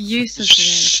 Useless.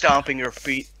 Stomping her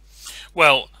feet.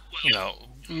 Well, you know,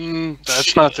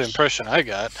 That's not the impression I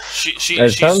got.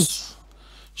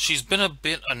 she's been a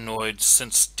bit annoyed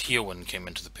since Teowen came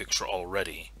into the picture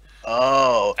already.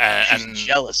 Oh, she's And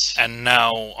jealous. And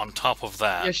now, on top of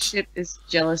that, Your ship is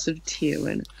jealous of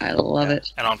Teowen. I love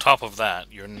it. and on top of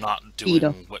that, you're not Eat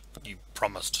 'em. doing what you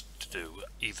promised to do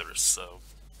either. So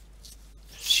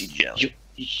Sea jelly.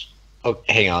 Oh,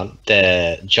 hang on.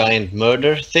 The giant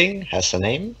murder thing has a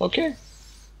name. Okay,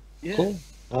 Yeah. cool.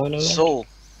 I know that.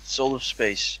 Soul of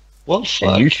space. Well, fuck.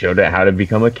 And you showed it how to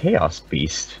become a chaos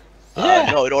beast. Yeah.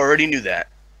 No, it already knew that.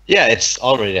 Yeah, it's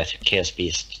already a chaos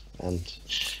beast, and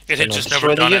It had Gonna just destroy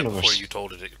never the done it universe. before you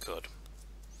told it it could.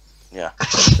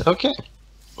 okay.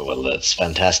 Well, that's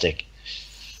fantastic.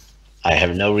 I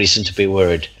have no reason to be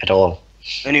worried at all.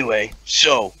 Anyway,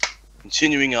 so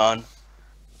continuing on.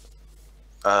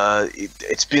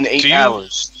 It's been 8 Do you-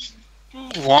 hours.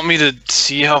 Want me to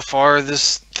see how far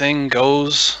this thing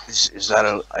goes? Is that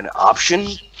an option?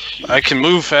 I can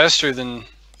move faster than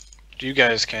you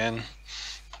guys can.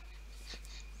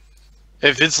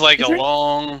 If it's like Is a there-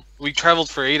 long... We traveled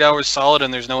for 8 hours solid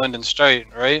and there's no end in sight,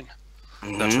 right?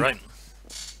 That's Mhm. right.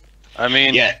 I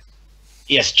mean, Yeah.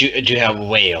 Yes. Do you have a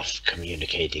way of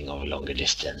communicating over longer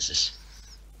distances?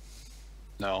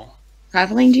 no.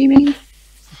 Traveling, do you mean?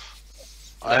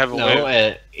 I have a No.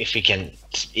 way... If you can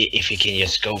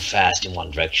just go fast in one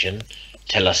direction,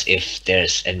 tell us if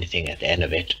there's anything at the end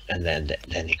of it, and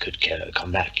then he could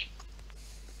come back.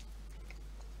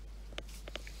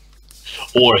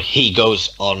 Or he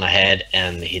goes on ahead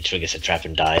and he triggers a trap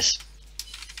and dies.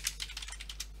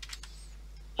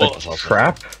 A That was also-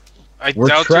 trap? I We're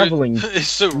doubt traveling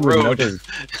it's a to road. another.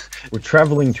 We're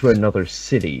traveling to another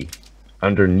city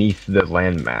underneath the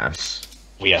landmass.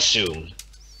 We assume.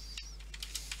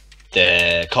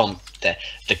 The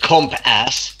comp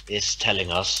ass is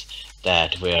telling us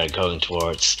that we are going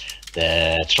towards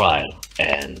the trial,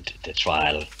 and the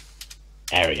trial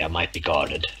area might be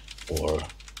guarded or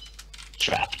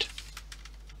trapped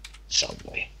some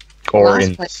way. Or Last in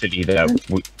the place. city that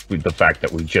the fact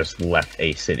that we just left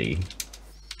a city.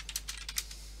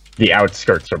 The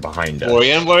outskirts are behind us.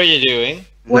 Orion, what are you doing?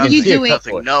 What are you see a doing?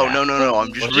 couple- No.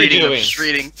 I'm just What are you reading. I'm doing? just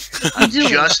reading. you I'm doing?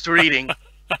 just reading.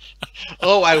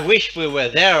 Oh, I wish we were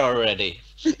there already.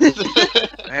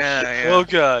 Yeah. Oh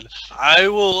god. I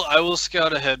will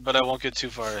scout ahead, but I won't get too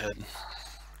far ahead.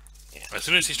 As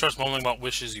soon as he starts mumbling about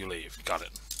wishes, you leave. Got it.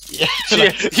 Yeah.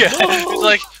 Yeah. It's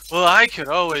like, well, I could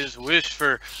always wish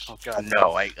for... Oh god.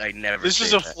 No, I never. This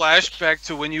is say a that. flashback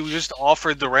to when you just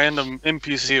offered the random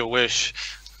NPC a wish.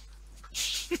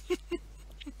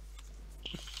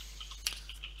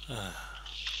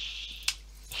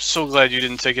 So glad you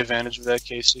didn't take advantage of that,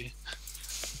 Casey.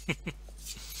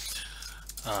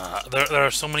 There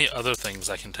are so many other things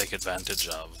I can take advantage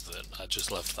of that I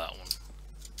just left that one.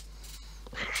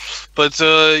 But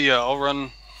yeah, I'll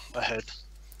run ahead.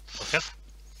 Okay.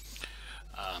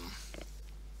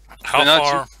 How But not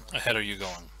far ahead are you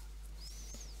going?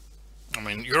 I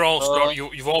mean, you're all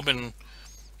you've all been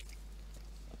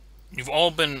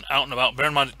out and about. Bear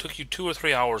in mind, it took you 2 or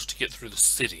 3 hours to get through the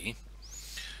city,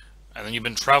 and then you've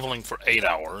been traveling for 8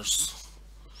 hours.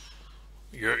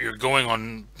 You're going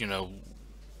on,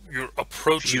 you're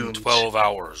approaching Fumes. 12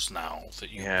 hours now that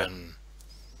you've Yeah. been.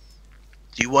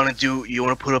 Do you want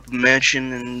to put up a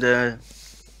mansion and Is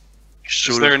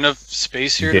sort there of? enough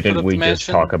space here to put Didn't up we the just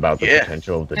mansion? talk about the Yeah.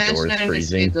 potential of the doors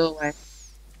freezing?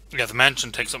 Yeah, the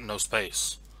mansion takes up no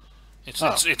space. It's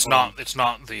Oh, it's well.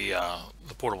 not the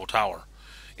portable tower.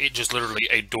 It just literally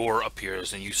a door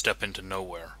appears and you step into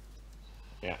nowhere.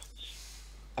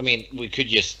 I mean, we could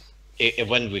just,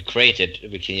 when we create it,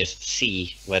 we can just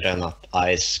see whether or not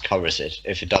ice covers it.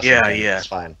 If it doesn't, Yeah, then yeah. it's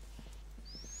fine.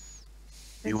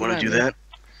 You want to do that?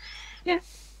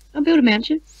 I'll build a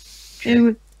mansion.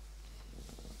 And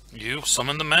You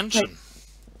summon the mansion.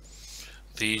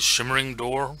 The shimmering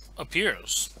door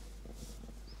appears.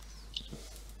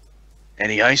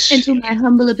 Any ice? into my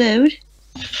humble abode.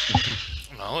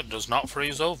 No, it does not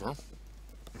freeze over.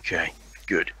 Okay,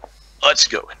 good. Let's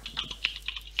go.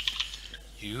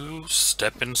 You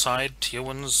step inside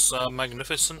Tiawan's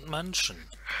magnificent mansion.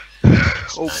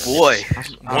 Oh boy.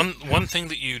 One thing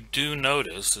that you do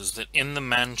notice is that in the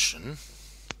mansion,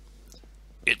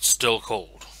 it's still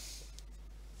cold.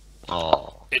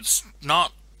 Oh. It's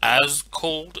not as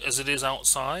cold as it is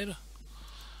outside,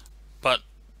 but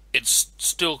it's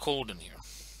still cold in here.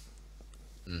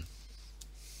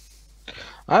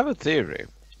 I have a theory.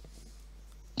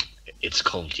 It's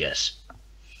cold, yes.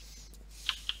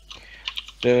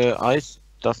 The ice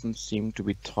doesn't seem to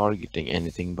be targeting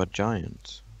anything but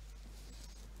giants.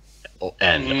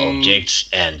 And objects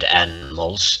and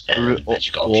animals and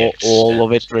magic objects. All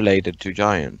of it related to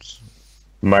giants.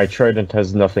 My trident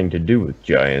has nothing to do with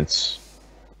giants.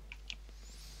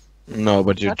 No,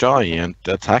 but your giant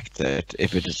attacked it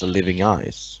if it is a living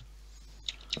ice.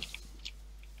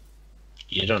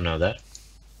 You don't know that.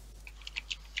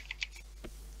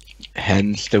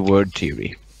 Hence the word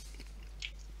theory.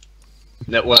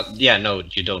 No, well, yeah, no,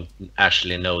 you don't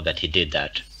actually know that he did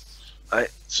that.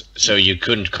 So you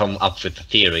couldn't come up with a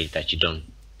theory that you don't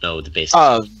know the basics.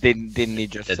 Oh, didn't he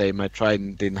just That- say my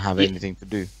trident didn't have Yeah. anything to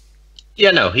do?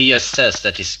 Yeah, no, he just says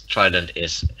that his trident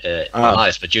is on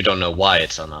ice, but you don't know why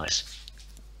it's on ice.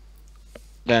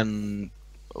 Then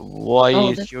why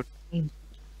Oh, is that's- your...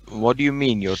 What do you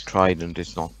mean your trident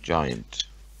is not giant?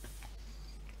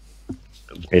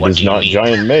 It What is do you not mean?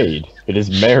 giant made. It is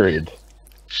married.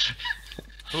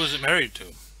 Who is it married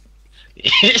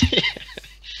to?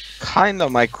 Kind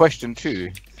of my question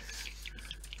too.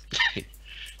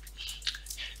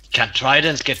 Can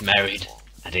tridents get married?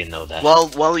 I didn't know that.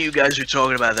 While you guys are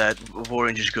talking about that,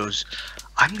 Vorin just goes,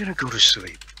 "I'm gonna go to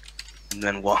sleep," and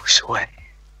then walks away.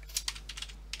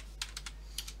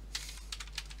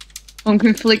 I'm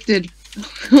conflicted.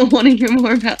 I want to hear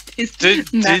more about this.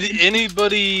 Did Madness.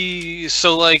 anybody?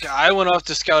 So like, I went off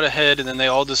to scout ahead, and then they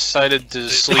all decided to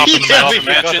sleep hop in in the the house.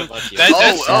 mansion. about you.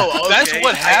 That's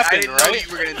what happened, I didn't know right?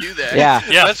 you were gonna do that. Yeah,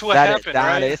 Yeah. That's what that happened, that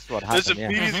right? is what That's happened. Yeah.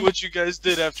 immediately what you guys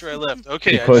did after I left.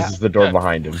 Okay, He I closes the door yeah.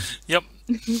 behind him. Yep.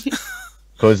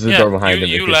 Closes the Yeah, door behind him.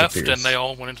 you and left, disappears. and they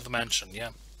all went into the mansion. Yeah.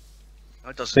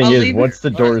 That doesn't. Thing I'll is, leave once it. the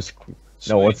doors,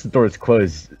 once the doors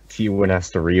close, T1 has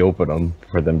to reopen them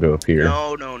for them to appear.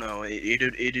 No.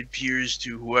 It appears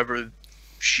to whoever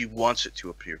she wants it to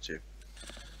appear to.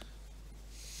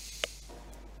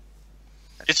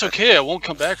 It's okay. I won't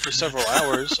come back for several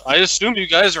hours. I assume you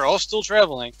guys are all still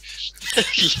traveling.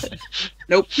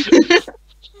 Nope.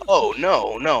 Oh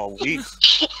no.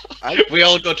 We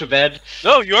all go to bed.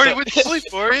 No, you already went to sleep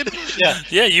for it.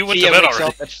 Yeah, you went Tia to bed wakes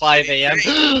already. up at 5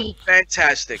 a.m.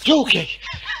 Fantastic. Okay.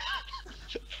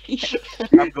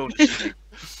 I'm going to sleep.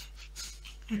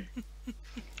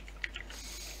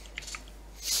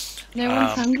 No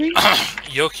one's hungry?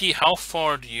 Yoki, how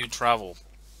far do you travel?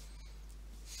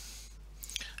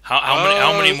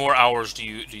 How many more hours do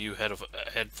you head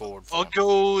forward for? I'll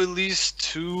go at least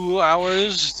 2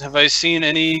 hours. Have I seen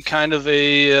any kind of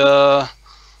a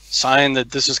sign that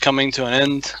this is coming to an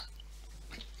end?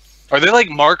 Are there like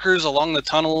markers along the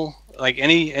tunnel, like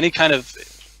any kind of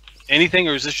anything,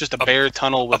 or is this just a bare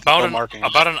tunnel with no markings?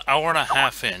 About an hour and a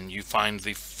half in, you find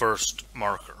the first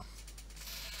marker.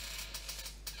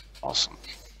 Awesome.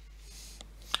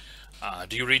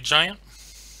 Do you read Giant?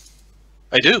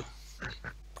 I do.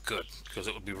 Good, because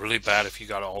it would be really bad if you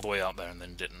got all the way out there and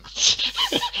then didn't.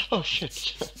 Oh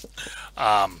shit.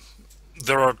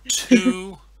 There are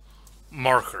 2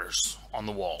 markers on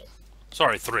the wall.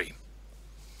 Sorry, 3.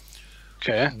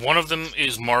 Okay. One of them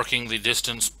is marking the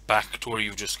distance back to where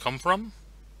you've just come from,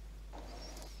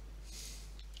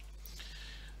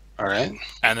 All right.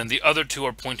 and then the other 2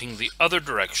 are pointing the other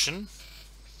direction.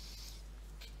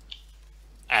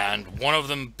 And one of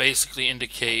them basically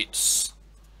indicates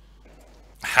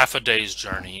half a day's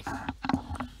journey,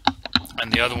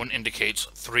 and the other one indicates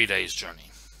 3 days' journey.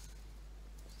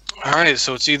 All right.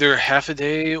 So it's either half a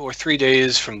day or 3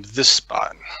 days from this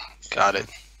spot. Got it.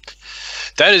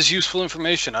 That is useful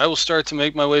information. I will start to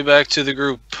make my way back to the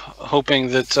group, hoping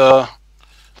that.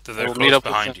 They're We'll close meet up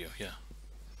with behind them. you, yeah.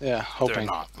 Yeah, hoping.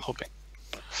 not. Hoping.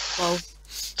 Well,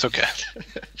 It's okay.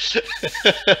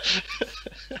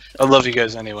 I love you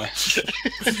guys anyway.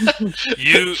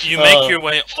 You make your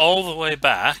way all the way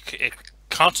back,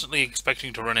 constantly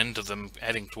expecting to run into them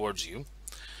heading towards you.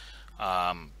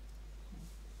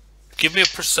 Give me a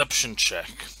perception check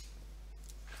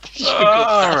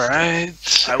All right.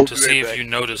 I will to be see right if back. you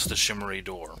notice the shimmery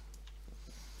door.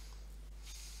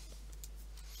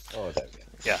 Oh,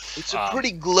 It's a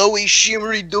pretty glowy,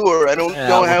 shimmery door. I don't Yeah,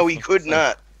 know I how would- he could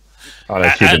not. On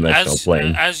a two-dimensional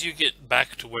plane. As you get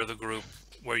back to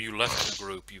where you left the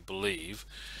group, you believe,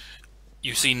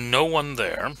 you see no one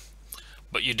there,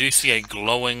 but you do see a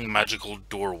glowing magical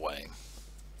doorway.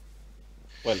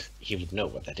 well, he would know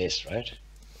what that is, right?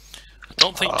 I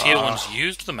don't think Teowan's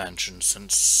used the mansion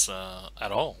since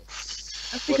at all.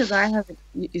 that's because I haven't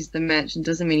used the mansion.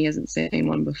 Doesn't mean he hasn't seen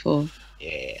one before.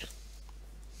 Yeah.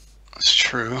 That's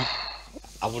true.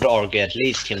 I would argue at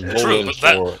least him True, rolling but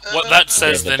that, for. what that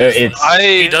says Yeah, then but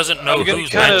is he doesn't know I'm gonna whose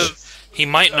kind mansion. of He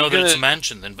might know I'm that it's a gonna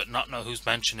mansion then, but not know whose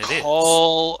mansion it is.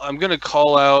 I'm gonna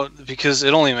call out because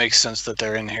it only makes sense that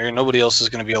they're in here. Nobody else is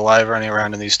gonna be alive running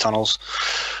around in these tunnels.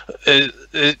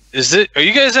 Is it? Are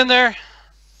you guys in there?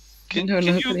 Can I don't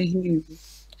know if you they hear you.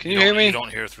 can you hear me? You don't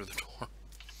hear through the door.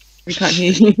 We can't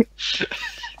hear you.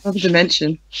 Other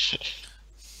dimension.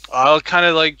 I'll kind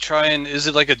of like try and. Is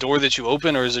it like a door that you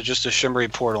open, or is it just a shimmery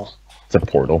portal? It's a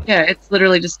portal. Yeah, it's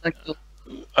literally just like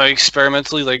I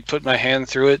experimentally like put my hand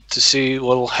through it to see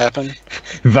what'll happen.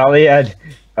 Valiad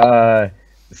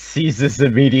sees this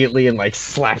immediately and like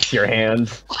slaps your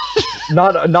hand.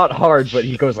 not hard, but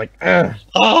he goes like,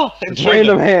 Oh,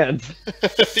 random hands.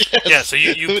 Yes. Yeah, so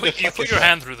you Who the put fuck your is that?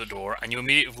 hand through the door, and you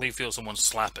immediately feel someone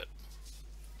slap it.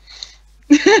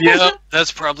 Yeah,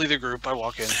 that's probably the group I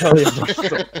walk in. Hell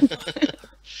yeah,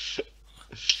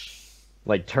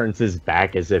 like turns his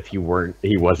back as if he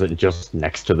wasn't just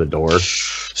next to the door.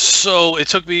 So it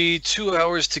took me 2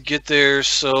 hours to get there.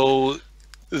 So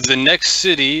the next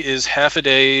city is half a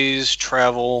day's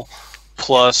travel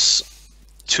plus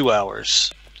 2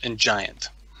 hours in Giant.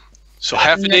 So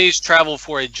half a day's travel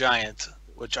for a Giant,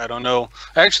 which I don't know.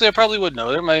 Actually, I probably would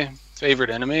know. They're my favorite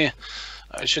enemy.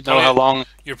 I should know how long.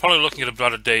 You're probably looking at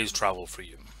about a day's travel for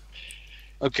you.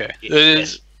 Okay. It Yes.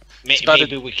 is. It's about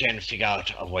Maybe we can figure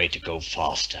out a way to go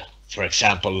faster. For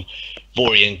example,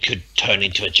 Vorian could turn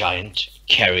into a giant,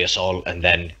 carry us all, and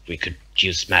then we could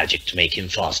use magic to make him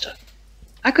faster.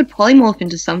 I could polymorph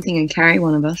into something and carry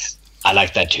one of us. I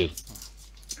like that too.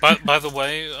 By the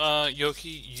way,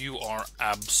 Yoki, you are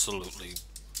absolutely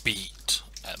beat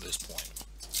at this point.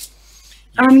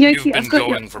 Yoki, You've been I've got your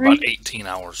going for about own- 18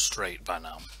 hours straight by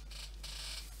now.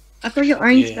 I've got your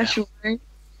own Yeah. special room.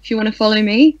 If you want to follow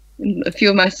me, and a few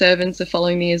of my servants are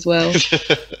following me as well.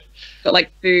 Got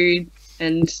like food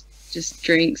and just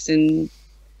drinks and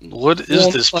What is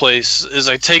Warm this fun. place? Is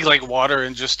I take like water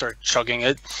and just start chugging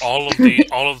it. All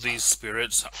of these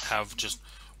spirits have just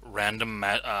random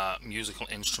musical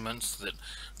instruments that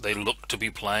they look to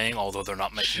be playing, although they're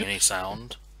not making any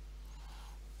sound.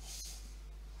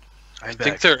 I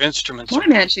think their instruments. my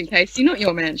mansion, Casey, not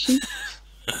your mansion.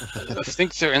 I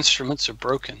think their instruments are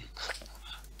broken.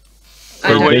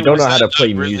 I Or know. wait, They don't was know how that to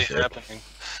play really music. happening?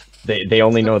 They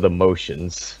only know the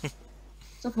motions.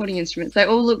 Stop holding instruments. They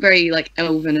all look very like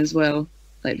elven as well,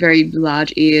 like very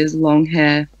large ears, long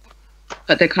hair,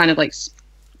 but they're kind of like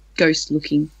ghost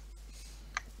looking.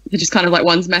 They're just kind of like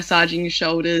one's massaging your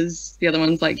shoulders, the other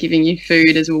one's like giving you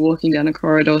food as we're walking down a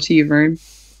corridor to your room.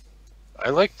 I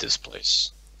like this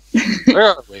place. Where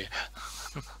are we?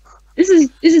 This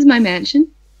is my mansion.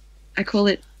 I call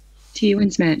it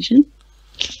Tywin's mansion.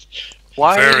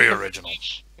 Why Very are original.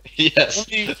 Yes.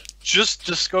 we just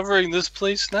discovering this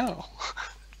place now?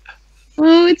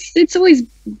 Well, it's always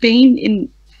been in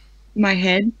my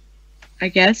head, I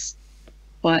guess,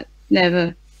 but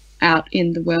never out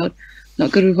in the world.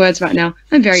 Not good with words right now.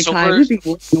 I'm very So tired. we're- We've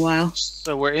been walking a while.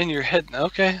 So we're in your head now.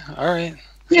 Okay, all right.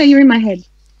 Yeah, you're in my head.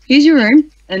 Here's your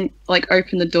room, and like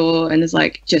open the door, and there's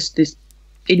like just this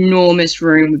enormous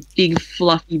room with big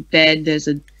fluffy bed. There's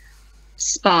a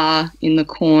spa in the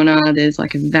corner. There's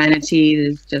like a vanity.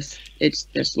 It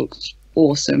just looks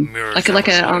awesome, Mirrors like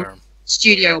a everywhere.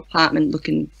 studio apartment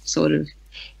looking sort of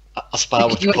A spa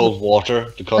with cold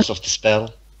water because of the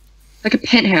spell. like a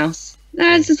penthouse.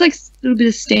 No, it's just like a little bit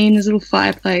of steam. There's a little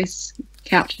fireplace,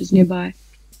 couches nearby.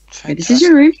 Okay, this is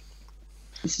your room.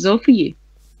 This is all for you.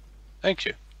 Thank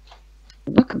you.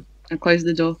 You're welcome. I close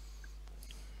the door.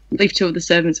 Leave two of the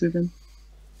servants with him.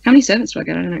 How many servants do I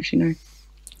get? I don't actually know.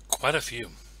 Quite a few.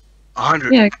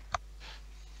 100. Yeah. I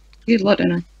get a lot,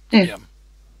 don't I? Yeah.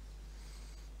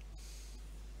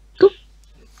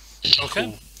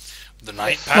 Okay. The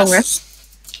night Long passes.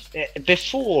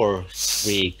 Before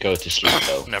we go to sleep,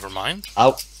 though, Never mind. I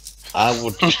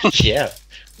would. Yeah,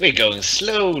 we're going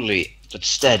slowly but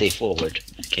steady forward,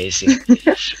 Casey.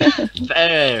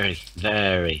 Very,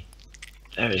 very,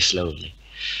 very slowly.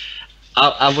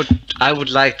 I would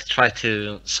like to try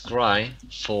to scry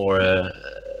for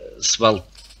Sweltlem,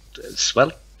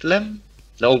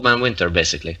 the Old Man Winter,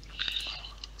 basically.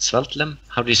 Sweltlem?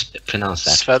 How do you pronounce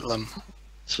that? Svetlin.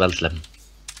 Sweltlem.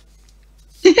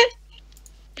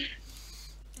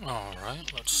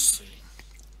 Alright, let's see.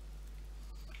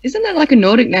 Isn't that like a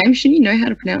Nordic name? Shouldn't you know how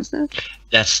to pronounce that?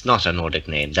 That's not a Nordic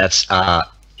name. That's a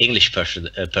English person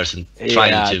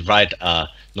trying Yeah. to write a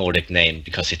Nordic name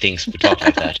because he thinks we talk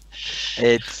like that.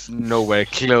 It's nowhere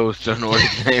close to a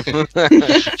Nordic name.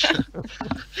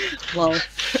 Well,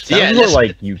 Sounds Yeah, more let's-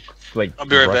 like I'll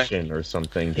be right back. Russian or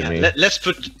something to Yeah, me. let's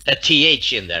put a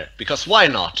TH in there because why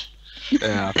not?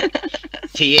 yeah.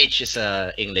 TH is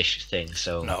a English thing,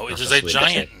 so No, it not is a a Swedish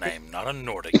giant name, not a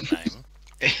Nordic name.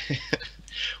 thing.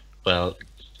 Well,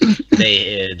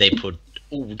 they put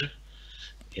ord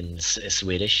in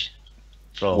Swedish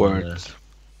from Words.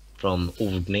 from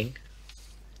ordning.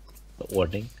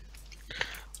 Ordning.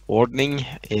 Ordning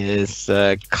is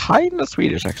kind of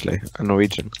Swedish, actually. A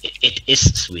Norwegian. It is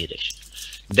Swedish.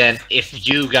 Then, if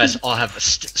you guys all have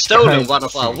stolen one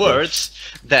of our words,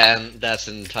 then that's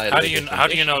entirely. How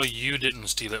do you know you didn't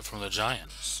steal it from the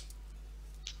giants?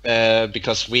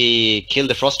 Because we killed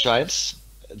the frost giants,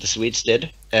 the Swedes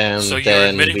did, and So you're then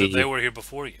admitting we. that they were here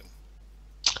before you.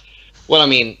 Well, I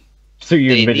mean, So you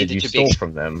They admitted needed you to be stole ex-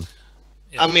 from them.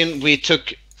 I mean, we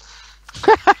took.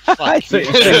 So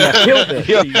you killed him,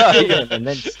 so you killed him and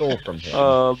then stole from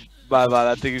him. Man,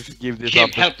 I think you should give this Kim,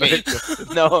 up. help me.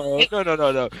 No.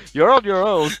 You're on your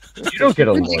own. You don't get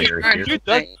a lawyer here. You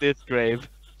dug this grave.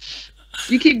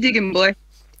 You keep digging, boy.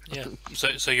 Yeah.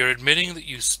 So you're admitting that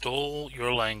you stole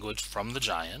your language from the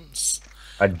giants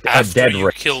A after dead you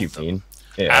race, killed you them. mean?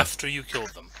 Yeah. after you killed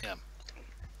them.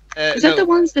 Yeah. Is that the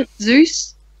ones that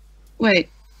Zeus? Wait.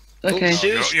 Okay. Oops. No,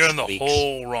 you're in the speaks.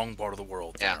 whole wrong part of the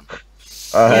world. Yeah.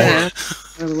 there. Yeah.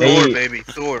 Thor, Hey. baby,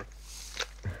 Thor.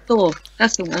 Thor.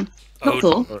 That's the one. Not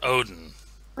Thor. Odin.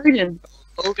 Odin.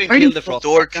 Odin Odin- killed the frost.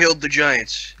 Thor killed the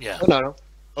giants. Yeah. No.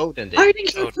 Odin did. Odin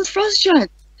killed Odin. the frost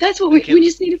giant. That's what we Okay. we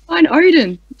just need to find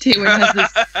Odin. Tywin has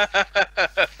this.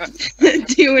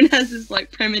 Tywin has this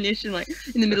like premonition, like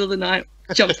in the middle of the night,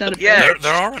 jumps out of Yeah.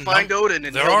 There are a Find num- Odin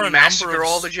and there they'll are a number massacre of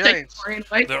all the bed. giants.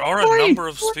 there are a number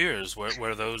of spheres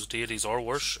where those deities are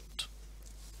worshipped.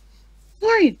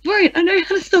 Worried. I know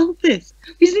how to solve this.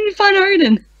 We just need to find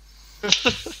Odin.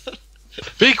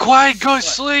 Be quiet, go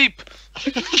sleep.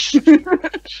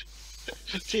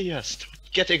 Tia, stop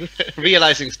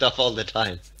realizing stuff all the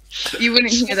time. You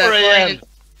wouldn't hear that. 4 a.m. Warren.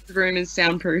 The room is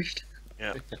soundproofed.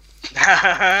 Yeah,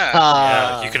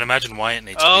 Ah. you can imagine why it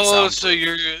needs to be Oh,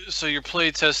 soundproof. so you're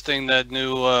play testing that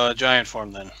new giant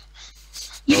form then?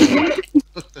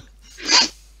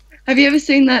 Have you ever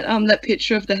seen that that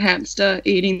picture of the hamster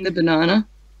eating the banana?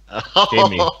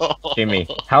 Jimmy,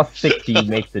 how thick do you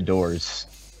make the doors?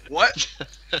 What?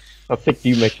 How thick do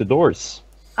you make the doors?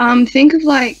 Think of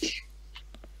like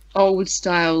old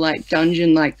style like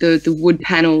dungeon, like the wood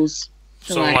panels.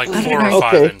 So like, like I don't 4 or know.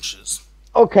 5 Okay. inches.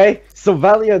 Okay, so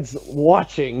Valiant's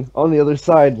watching on the other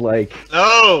side, like,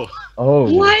 No!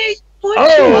 oh, Why? Why?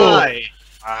 Oh! Why?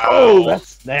 oh,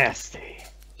 that's nasty.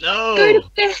 No! Go to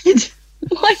bed.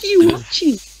 Why are you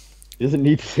watching? Doesn't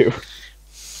need to.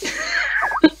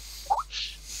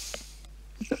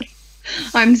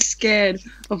 I'm scared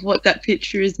of what that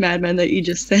picture is, Madman, that you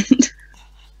just sent.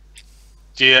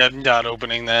 Yeah, I'm not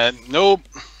opening that. Nope.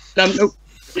 Nope.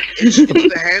 It's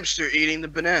the hamster eating the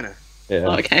banana. Yeah.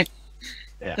 Okay.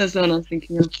 Yeah. That's the one I was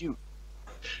thinking of. Cute.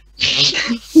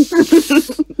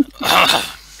 This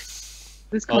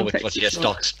Oh, it context was is just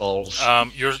not- Doc's balls.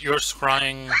 Your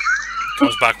scrying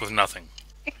comes back with nothing.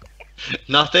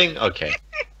 Nothing? Okay.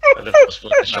 That was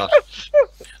worth a shot.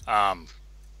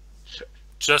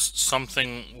 Just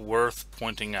something worth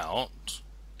pointing out.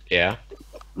 Yeah.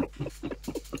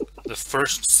 The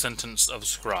first sentence of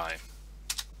Scry.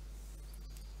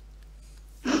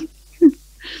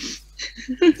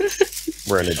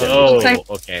 We're in a desert. Oh, Okay.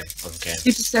 okay.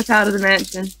 You to step out of the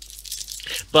mansion.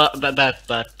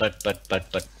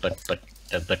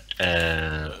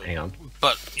 Hang on.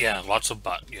 But yeah, lots of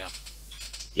but. Yeah,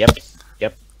 Yep.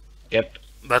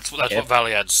 that's Yep. what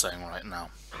Valiad's saying right now.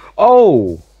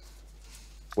 Oh!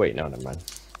 Wait, no, never mind.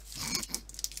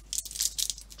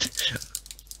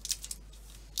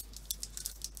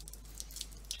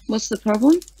 What's the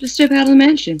problem? Just step out of the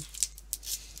mansion.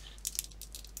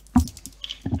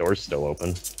 Door's still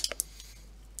open.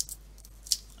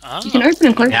 Ah, You can open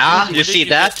and close. Yeah, When you did see you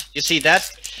that? You see that?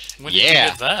 when did yeah. you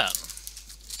get that?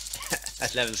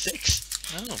 At level 6.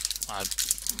 Oh,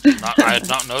 I had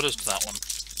not noticed that one.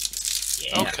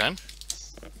 Yeah. Okay.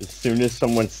 As soon as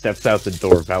someone steps out the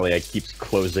door, Valiant keeps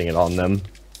closing it on them.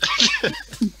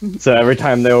 So every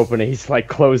time they open it, he's like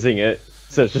closing it.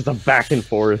 So it's just a back and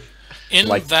forth. In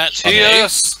Like- that Tia,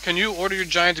 case, can you order your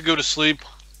giant to go to sleep?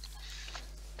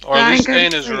 Or Yeah, at least I stay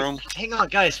in go his to sleep. room? Hang on,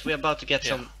 guys. We're about to get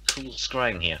Yeah. some cool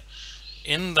scrying here.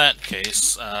 in that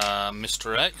case,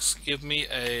 Mr. X, give me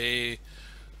a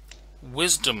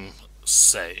wisdom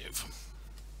save.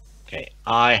 Okay,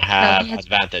 I have Valiant's-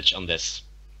 advantage on this.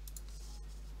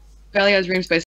 Valia's room space.